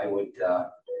yeah, I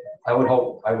would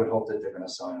hope that they're going to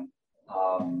sign him.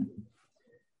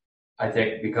 I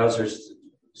think because there's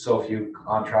so few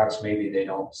contracts, maybe they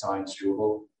don't sign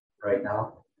Struble right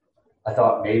now. I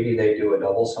thought maybe they do a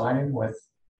double signing with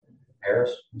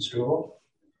Harris and Struble,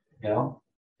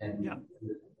 and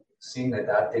seeing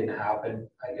that didn't happen,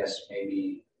 I guess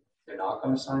maybe they're not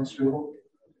going to sign Struble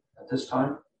at this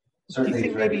time. Certainly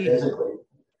he's ready physically.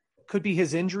 Could be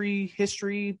his injury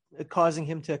history causing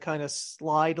him to kind of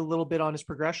slide a little bit on his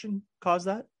progression, cause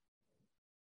that?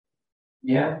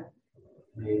 Yeah,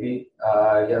 maybe.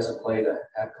 He hasn't played a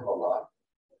heck of a lot.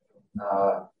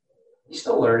 He's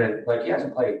still learning. Like,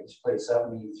 he's played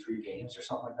 73 games or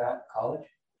something like that in college,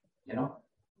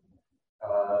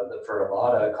 for a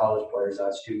lot of college players,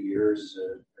 that's 2 years,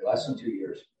 less than 2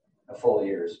 years, a full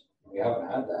years. We haven't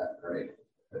had that, right?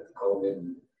 With COVID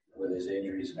and with his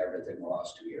injuries and everything the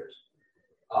last 2 years.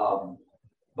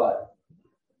 But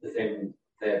the thing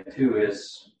then too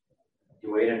is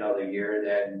you wait another year,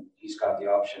 then he's got the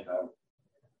option of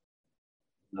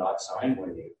not sign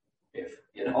with you if,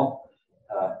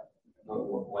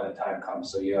 when the time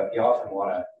comes. So you often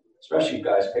want to, especially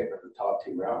guys picked up the top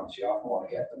 2 rounds, you often want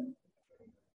to get them.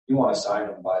 You want to sign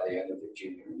them by the end of the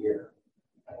junior year,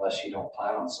 unless you don't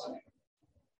plan on signing them.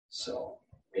 So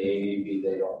maybe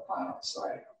they don't plan on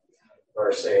signing them.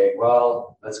 Or say,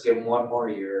 well, let's give him 1 more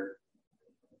year.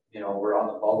 We're on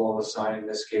the bubble of signing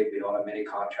this kid. We don't have many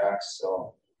contracts,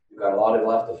 so we've got a lot of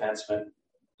left defensemen.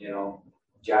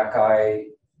 Jack-Eye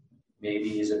maybe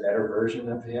he's a better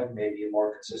version of him, maybe a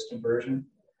more consistent version.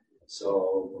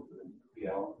 So,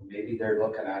 maybe they're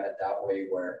looking at it that way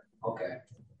where, okay,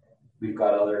 we've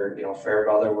got other,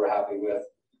 Fairbrother we're happy with.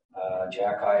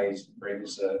 Jack-Eye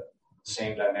brings the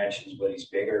same dimensions, but he's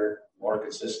bigger, more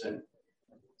consistent.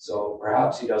 So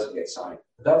perhaps he doesn't get signed.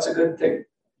 But that's a good thing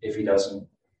if he doesn't.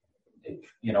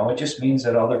 It just means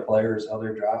that other players,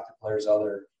 other drafted players,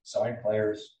 other signed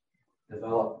players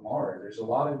develop more. There's a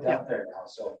lot of depth there now.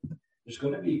 So there's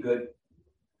going to be good.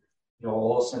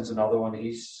 Olsen's another one.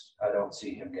 I don't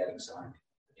see him getting signed,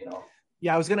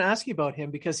 Yeah, I was going to ask you about him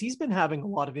because he's been having a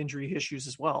lot of injury issues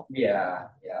as well. Yeah.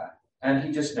 And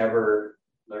he just never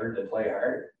learned to play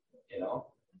hard,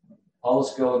 All the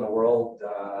skill in the world,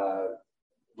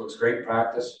 looks great in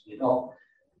practice,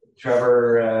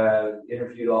 Trevor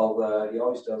interviewed he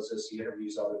always does this, he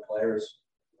interviews other players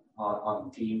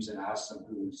on teams and ask them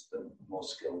who's the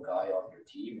most skilled guy on your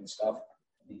team and stuff.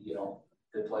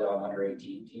 They play on under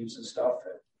 18 teams and stuff,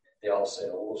 and they all said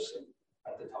Olsen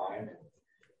at the time.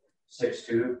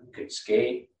 6'2", could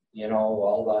skate,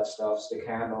 all that stuff, stick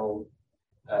handle,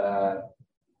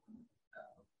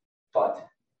 but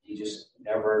he just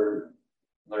never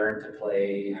learned to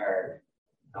play hard.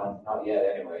 Not yet,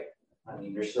 anyway. I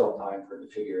mean, there's still time for him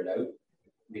to figure it out,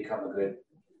 become a good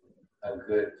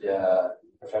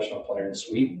professional player in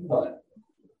Sweden. But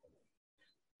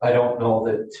I don't know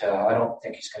that. I don't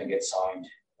think he's going to get signed.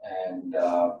 And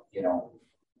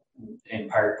in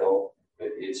part though,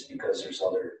 it's because there's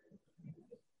other.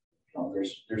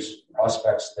 There's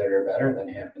prospects that are better than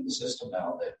him in the system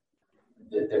now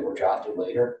that were drafted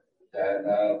later, and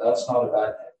that's not a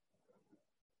bad thing.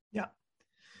 Yeah.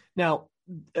 Now,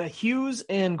 Hughes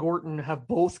and Gorton have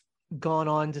both gone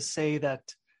on to say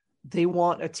that they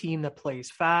want a team that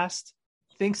plays fast,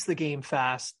 thinks the game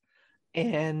fast,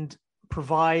 and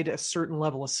provide a certain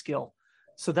level of skill.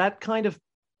 So that kind of,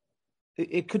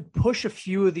 it could push a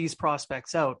few of these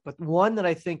prospects out, but one that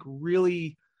I think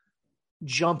really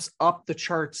jumps up the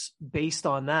charts based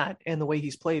on that and the way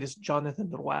he's played is Jonathan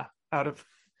Drouin out of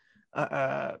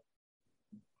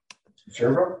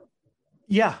Sherbrooke?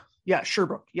 Yeah,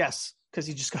 Sherbrooke, yes, because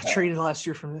he just got traded last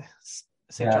year from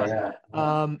St. John.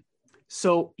 Yeah.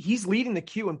 So he's leading the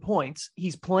queue in points.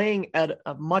 He's playing at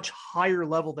a much higher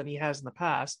level than he has in the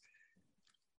past.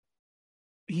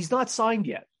 He's not signed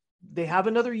yet. They have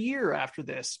another year after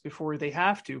this before they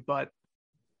have to, but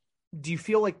do you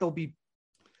feel like they'll be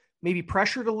maybe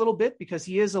pressured a little bit because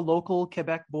he is a local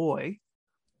Quebec boy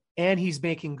and he's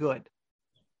making good?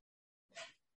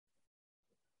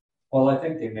 Well, I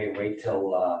think they may wait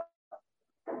till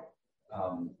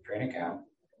training camp.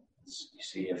 You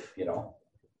see if,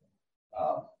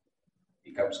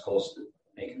 he comes close to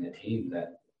making the team,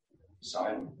 then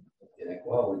sign him. You think,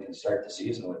 well, we can start the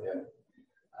season with him.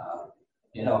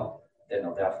 Then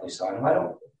they'll definitely sign him.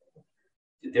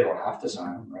 They don't have to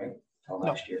sign him, right, till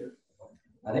next year.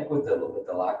 I think with the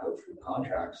lack of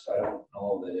contracts, I don't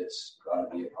know that it's got to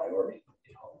be a priority,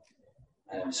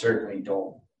 and certainly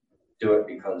don't do it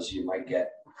because you might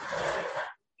get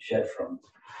shit from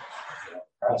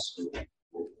press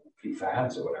or few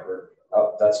fans or whatever.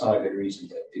 That's not a good reason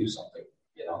to do something,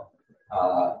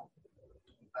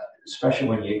 especially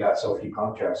when you got so few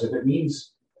contracts. If it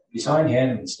means you sign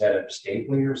him instead of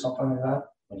Stapley or something like that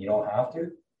when you don't have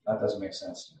to, that doesn't make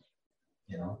sense to me,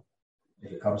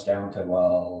 If it comes down to,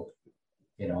 we're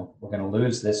going to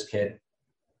lose this kid,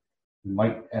 we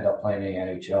might end up playing the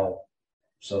NHL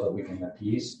so that we can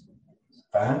appease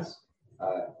fans.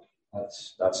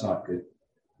 That's not good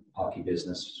hockey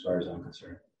business as far as I'm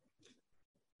concerned.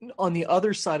 On the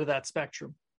other side of that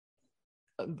spectrum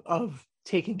of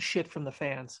taking shit from the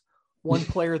fans, one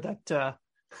player that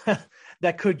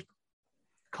that could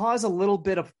cause a little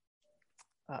bit of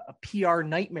a PR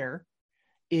nightmare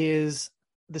is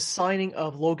the signing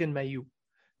of Logan Mailloux.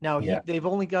 Now they've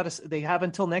only they have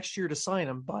until next year to sign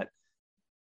him, but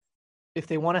if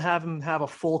they want to have him have a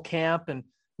full camp and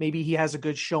maybe he has a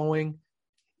good showing,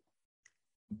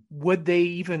 would they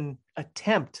even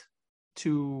attempt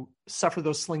to suffer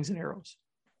those slings and arrows?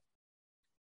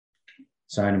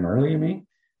 Sign him early, you mean?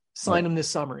 Sign him this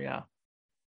summer, yeah.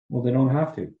 Well, they don't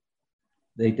have to.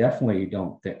 They definitely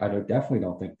don't. I definitely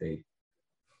don't think they.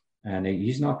 And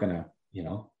he's not going to,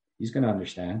 he's going to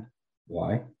understand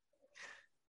why.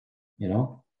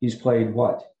 He's played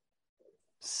what?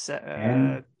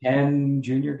 10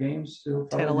 junior games?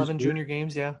 10, 11 junior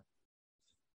games, yeah.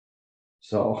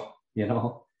 So,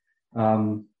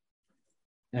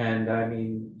 and I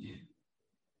mean,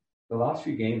 the last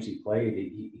few games he played,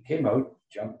 he came out,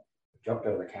 jumped out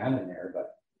of the cannon there,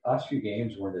 but last few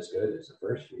games weren't as good as the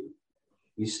first few.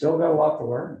 He's still got a lot to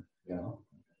learn,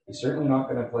 He's certainly not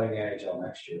going to play in the NHL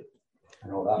next year. I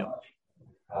know that much.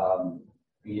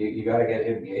 You got to get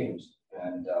him games.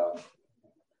 And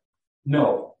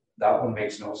no, that one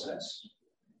makes no sense.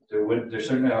 There's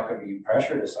certainly not going to be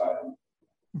pressure to sign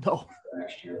him for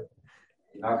next year.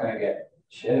 You're not going to get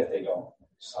shit if they don't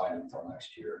sign him until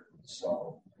next year.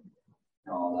 So,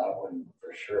 no, that one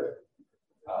for sure.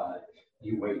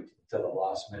 You wait till the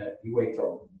last minute. You wait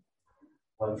till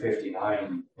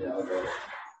 1:59,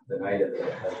 the night of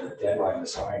the deadline to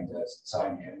sign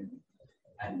him,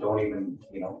 and don't even,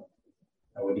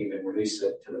 I wouldn't even release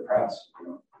it to the press.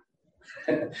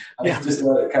 Just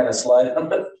let it kind of slide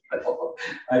on it.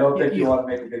 I don't think you want to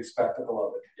make a big spectacle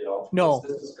of it. No,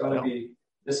 this is going to be.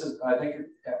 I think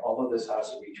all of this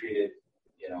has to be treated,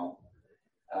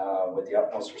 with the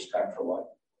utmost respect for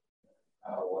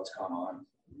what's gone on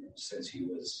since he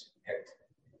was picked.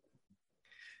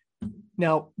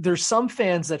 Now, there's some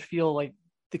fans that feel like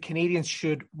the Canadians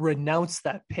should renounce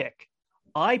that pick.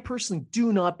 I personally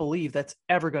do not believe that's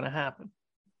ever going to happen.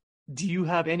 Do you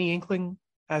have any inkling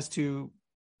as to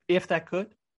if that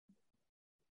could?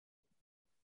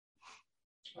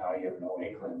 You have no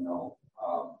inkling, no.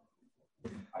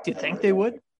 Do you think they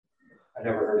would? I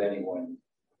never heard anyone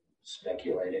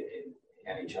speculate it in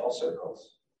NHL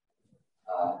circles.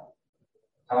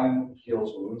 Time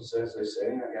heals wounds, as they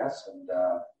say, I guess. And,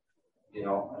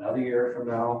 another year from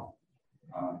now,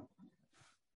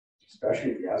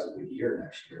 especially if he has a good year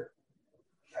next year,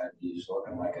 and he's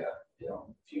looking like a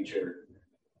future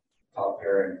top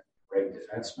pairing great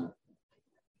defenseman.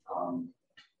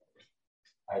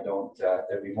 I don't.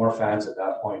 There'd be more fans at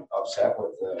that point upset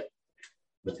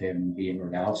with him being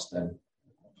renounced than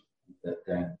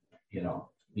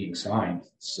being signed.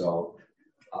 So,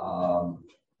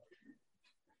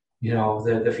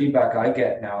 the feedback I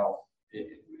get now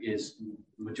is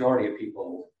majority of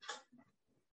people.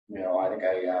 I think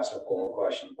I asked a poll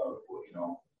question about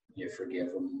you forgive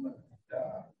him,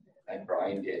 and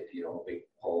Brian did a big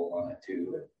poll on it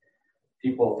too. And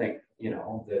people think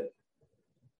that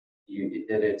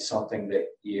it's something that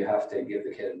you have to give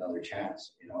the kid another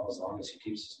chance, as long as he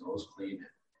keeps his nose clean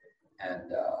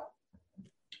and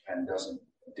doesn't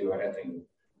do anything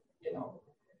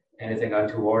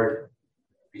untoward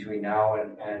between now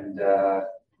and the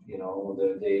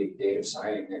date of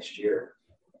signing next year.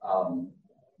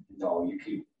 No, you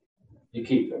keep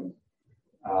him.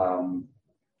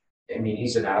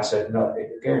 He's an asset. No,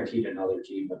 guaranteed another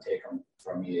team will take him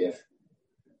from you if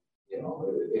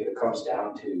it comes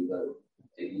down to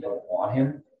that you don't want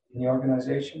him in the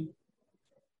organization.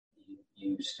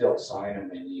 You still sign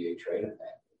him and you trade him.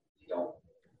 You don't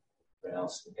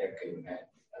renounce the pick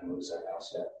and lose that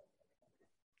asset.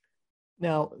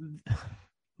 Now,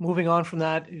 moving on from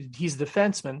that, he's a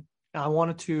defenseman.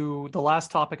 The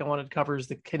last topic I wanted to cover is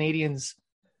the Canadians'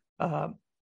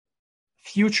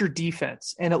 future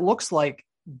defense. And it looks like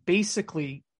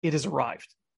basically it has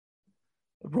arrived.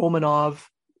 Romanov,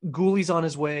 Goulie's on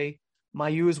his way.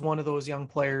 Mailloux is one of those young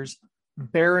players.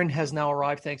 Barron has now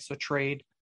arrived thanks to a trade.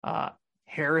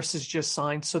 Harris is just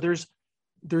signed. So there's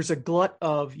a glut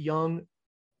of young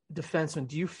defensemen.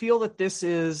 Do you feel that this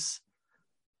is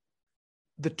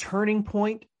the turning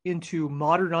point into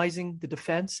modernizing the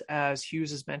defense, as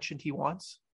Hughes has mentioned he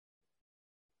wants?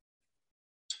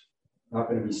 Not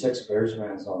going to be 6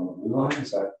 Bergevin's on the blue line?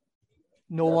 Is that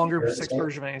no longer 6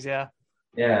 Bergevins? Yeah.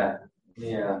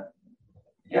 Yeah,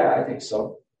 I think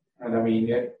so. And I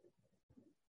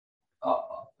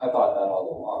thought that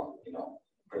all along,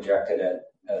 projected it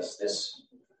as this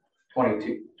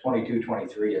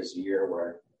 22-23 is the year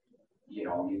where,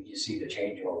 you see the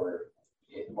changeover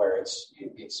where it's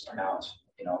pronounced,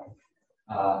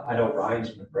 I know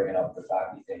Brian's been bringing up the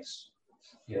fact he thinks,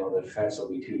 the defense will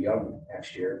be too young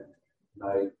next year.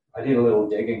 And I did a little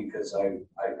digging because I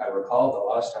recall the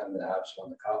last time the Habs won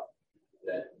the Cup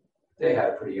that they had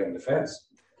a pretty young defense.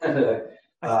 I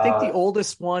think the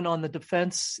oldest one on the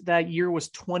defense that year was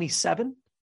 27.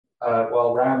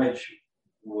 Well, Ramage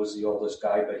was the oldest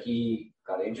guy, but he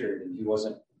got injured and he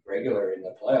wasn't regular in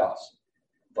the playoffs.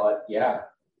 But yeah,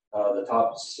 the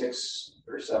top 6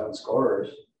 or 7 scorers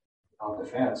on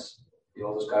defense, the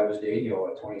oldest guy was Daniel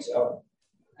at 27.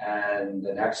 And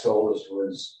the next oldest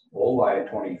was Wolby at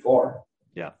 24.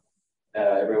 Yeah.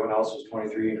 Everyone else was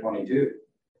 23 and 22.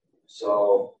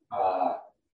 So,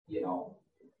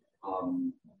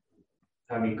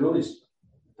 Goulie's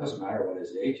doesn't matter what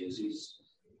his age is.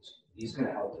 He's going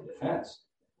to help the defense.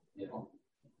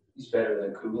 He's better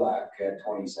than Kulak at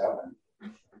 27.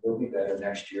 He'll be better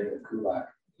next year than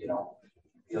Kulak.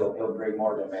 He'll bring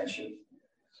more dimension.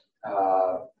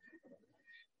 I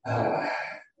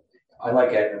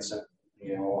like Edmondson.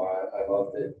 I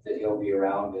love that he'll be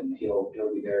around and he'll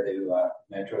be there to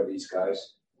mentor these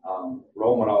guys.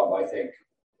 Romanov, I think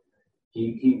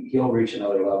he'll reach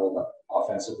another level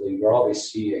offensively. We're always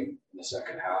seeing in the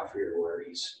second half here where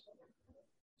it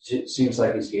seems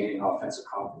like he's gaining offensive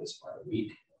confidence by the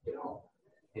week.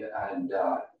 And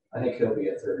I think he'll be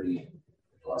a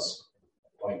 30-plus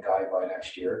point guy by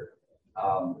next year.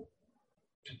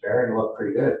 Barron looked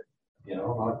pretty good.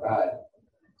 Not bad.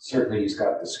 Certainly, he's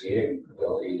got the skating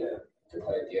ability to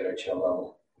play at the NHL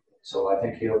level. So I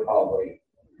think he'll probably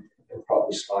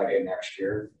slide in next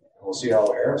year. And we'll see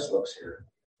how Harris looks here.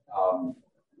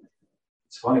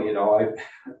 It's funny, I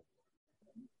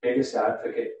biggest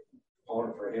advocate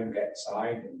opponent for him getting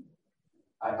signed, and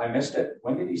I missed it.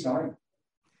 When did he sign?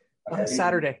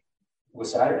 Saturday.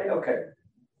 Was Saturday? Okay.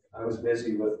 I was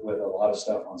busy with a lot of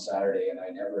stuff on Saturday, and I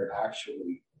never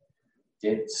actually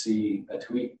did see a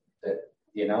tweet that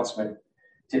the announcement.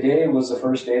 Today was the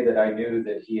first day that I knew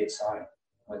that he had signed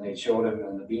when they showed him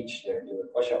on the beach there doing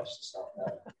push-ups and stuff.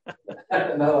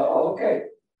 And I thought, oh, okay,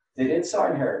 they did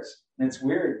sign Harris. And it's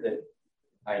weird that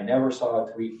I never saw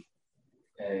a tweet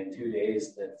in 2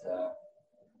 days that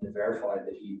verified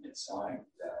that he'd been signed.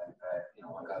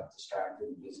 I got distracted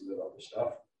and busy with other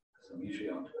stuff because I'm usually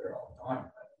on Twitter all the time.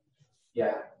 But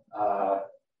yeah,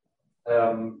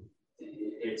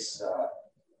 it's.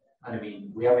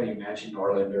 We haven't even mentioned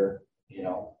Norlinder.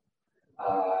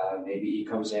 Maybe he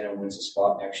comes in and wins a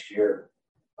spot next year.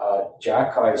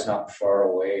 Jack Kai is not far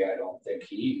away. I don't think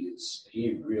he is.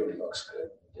 He really looks good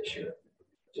this year,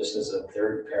 just as a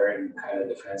third pairing kind of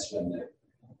defenseman.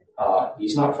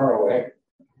 He's not far away.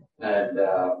 And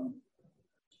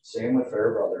same with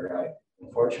Fairbrother. I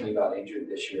unfortunately got injured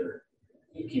this year.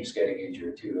 He keeps getting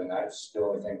injured too, and that's the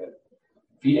only thing that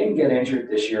if he didn't get injured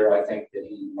this year, I think that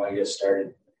he might have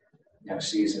started next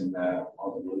season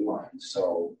on the blue line.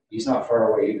 So he's not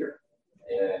far away either.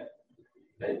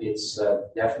 It's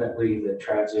definitely the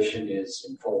transition is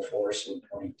in full force in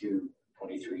 22,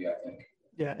 23, I think.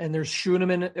 Yeah, and there's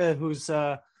Schooneman, who's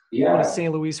one of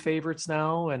St. Louis' favorites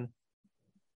now, and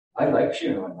I like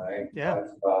Schooneman.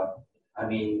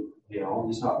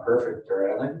 He's not perfect or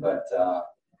anything, but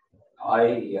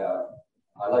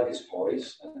I like his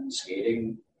poise and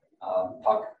skating.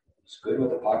 Puck is good with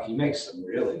the puck. He makes some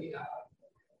really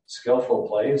skillful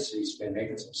plays. He's been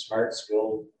making some smart,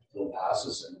 skilled little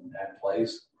passes and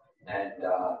plays, and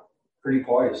pretty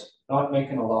poised. Not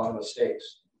making a lot of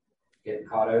mistakes. Getting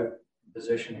caught out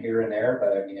position here and there,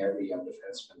 but every young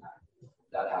defenseman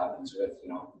that happens with.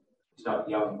 He's not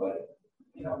young, but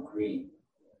green.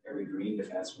 Every green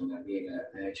defenseman and being an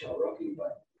NHL rookie,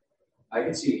 but I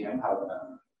can see him having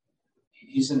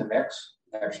he's in the mix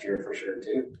next year for sure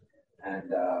too.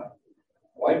 And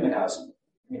Weidman hasn't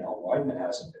been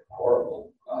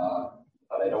horrible,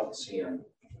 but I don't see him.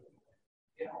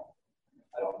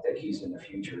 I don't think he's in the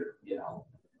future.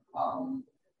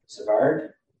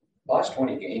 Savard, last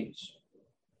 20 games,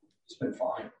 it's been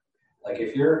fine. Like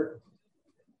if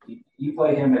you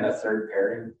play him in a third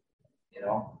pairing,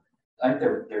 I think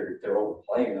they're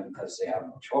overplaying him because they have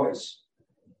no choice.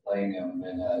 Playing him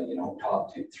in a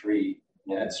top 2-3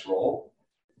 minutes role,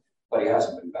 but he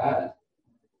hasn't been bad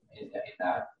in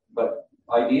that. But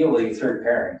ideally, third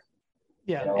pairing.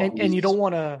 Yeah, and you don't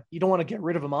want to get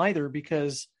rid of him either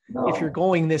because if you're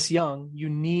going this young, you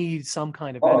need some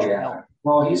kind of veteran help.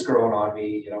 Well, he's grown on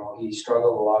me. He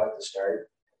struggled a lot at the start,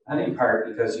 and in part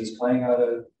because he's playing out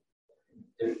of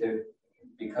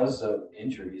because of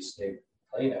injuries. They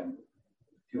played him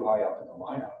too high up in the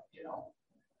lineup.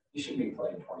 He should be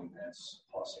playing 20 minutes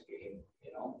plus a game.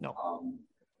 No.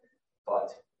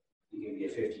 But he can be a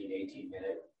 15,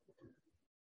 18-minute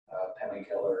penalty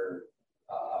killer,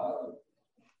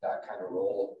 that kind of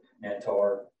role,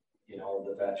 mentor,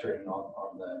 the veteran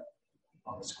on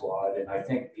the squad. And I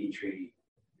think Petrie,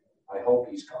 I hope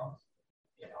he's come,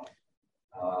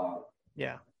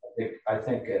 Yeah. I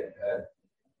think at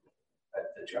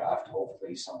the draft,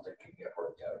 hopefully something can get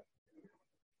worked out.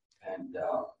 And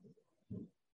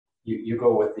you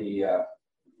go with you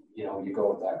go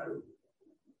with that group.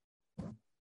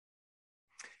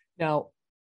 Now,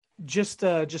 just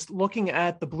looking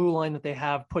at the blue line that they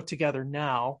have put together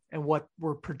now and what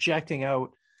we're projecting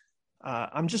out,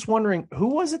 I'm just wondering, who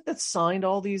was it that signed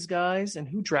all these guys and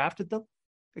who drafted them,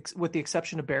 with the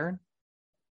exception of Barron?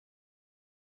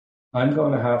 I'm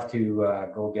going to have to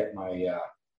go get my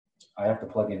I have to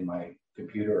plug in my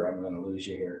computer. I'm going to lose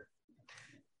you here.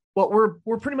 Well,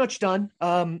 we're pretty much done.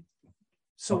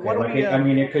 So okay, what do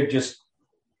we? It could just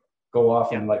go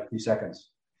off in like 2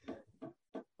 seconds.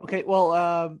 Okay. Well,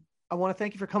 I want to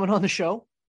thank you for coming on the show.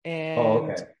 And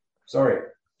okay. Sorry.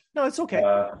 No, it's okay.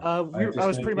 I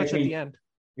was pretty much at the end.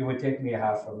 It would take me a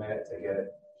half a minute to get it.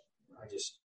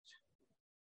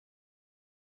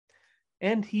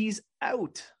 And he's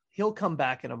out. He'll come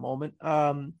back in a moment.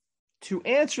 To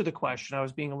answer the question, I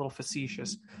was being a little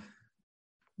facetious.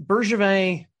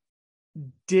 Bergevin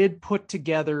did put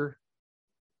together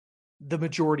the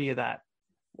majority of that,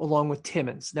 along with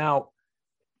Timmins. Now,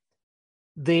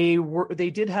 they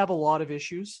did have a lot of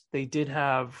issues. They did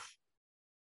have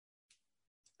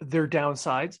their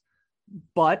downsides,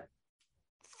 but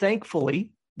thankfully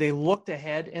they looked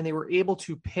ahead and they were able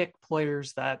to pick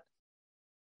players that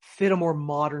fit a more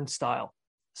modern style.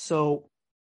 So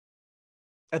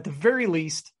at the very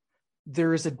least,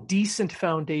 there is a decent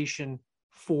foundation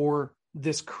for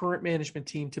this current management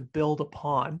team to build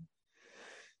upon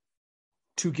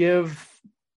to give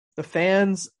the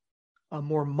fans a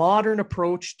more modern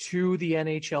approach to the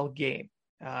NHL game.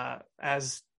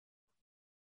 As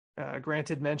Grant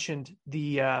had mentioned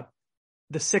the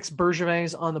 6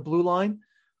 Bergevins on the blue line.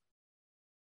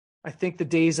 I think the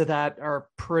days of that are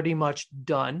pretty much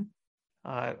done.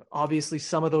 Obviously,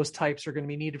 some of those types are going to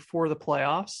be needed for the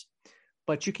playoffs,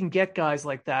 but you can get guys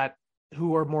like that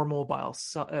who are more mobile,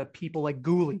 people like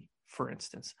Gooley, for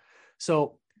instance.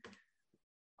 So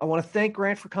I want to thank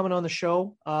Grant for coming on the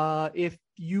show. If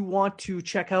you want to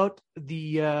check out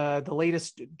the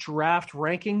latest draft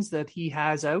rankings that he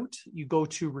has out, you go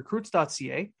to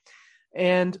recruits.ca,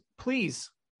 and please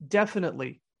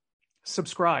definitely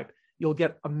subscribe. You'll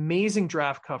get amazing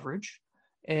draft coverage,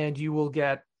 and you will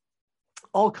get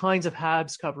all kinds of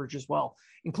Habs coverage as well,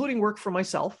 including work for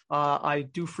myself. I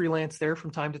do freelance there from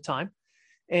time to time,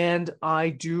 and I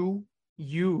do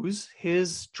use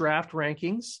his draft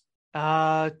rankings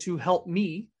to help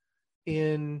me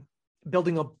in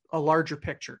building a larger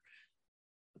picture.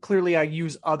 Clearly, I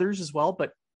use others as well,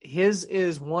 but his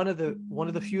is one of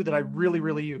the few that I really,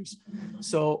 really use.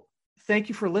 So thank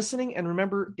you for listening. And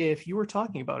remember, if you were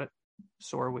talking about it,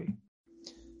 so are we.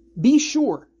 Be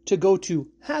sure to go to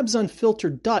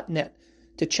habsunfiltered.net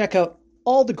to check out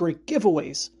all the great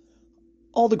giveaways,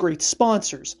 all the great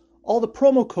sponsors, all the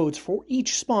promo codes for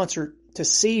each sponsor to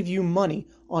save you money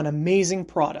on amazing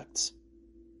products.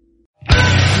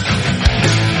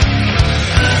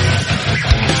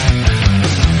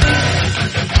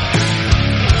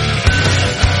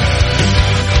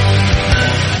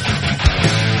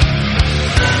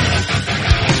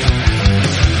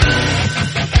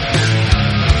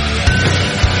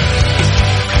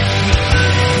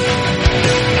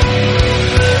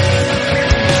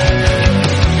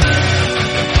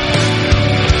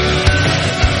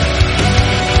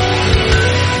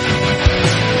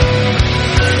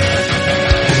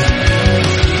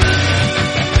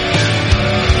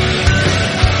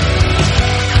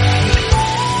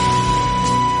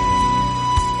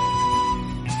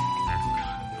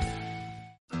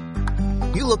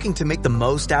 Looking to make the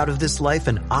most out of this life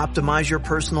and optimize your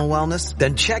personal wellness?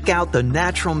 Then check out the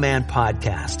Natural Man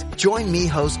Podcast. Join me,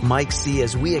 host Mike C.,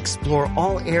 as we explore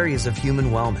all areas of human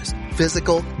wellness,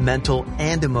 physical, mental,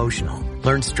 and emotional.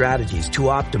 Learn strategies to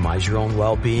optimize your own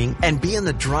well-being and be in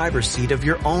the driver's seat of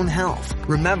your own health.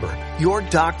 Remember, your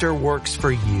doctor works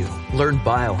for you. Learn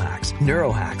biohacks,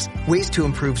 neurohacks, ways to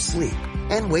improve sleep,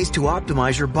 and ways to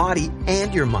optimize your body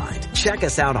and your mind. Check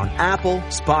us out on Apple,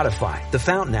 Spotify, the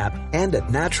Fountain app, and at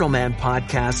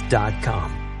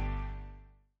naturalmanpodcast.com.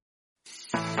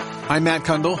 I'm Matt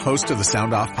Kundle, host of the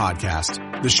Sound Off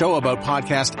Podcast, the show about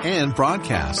podcast and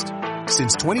broadcast.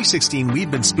 Since 2016, we've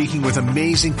been speaking with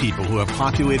amazing people who have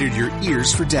populated your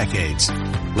ears for decades.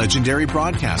 Legendary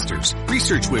broadcasters,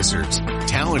 research wizards,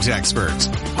 talent experts,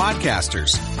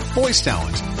 podcasters, voice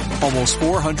talent. Almost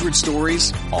 400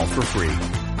 stories, all for free.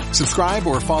 Subscribe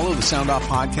or follow the Sound Off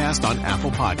Podcast on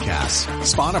Apple Podcasts,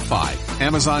 Spotify,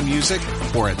 Amazon Music,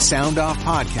 or at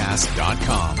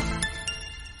soundoffpodcast.com.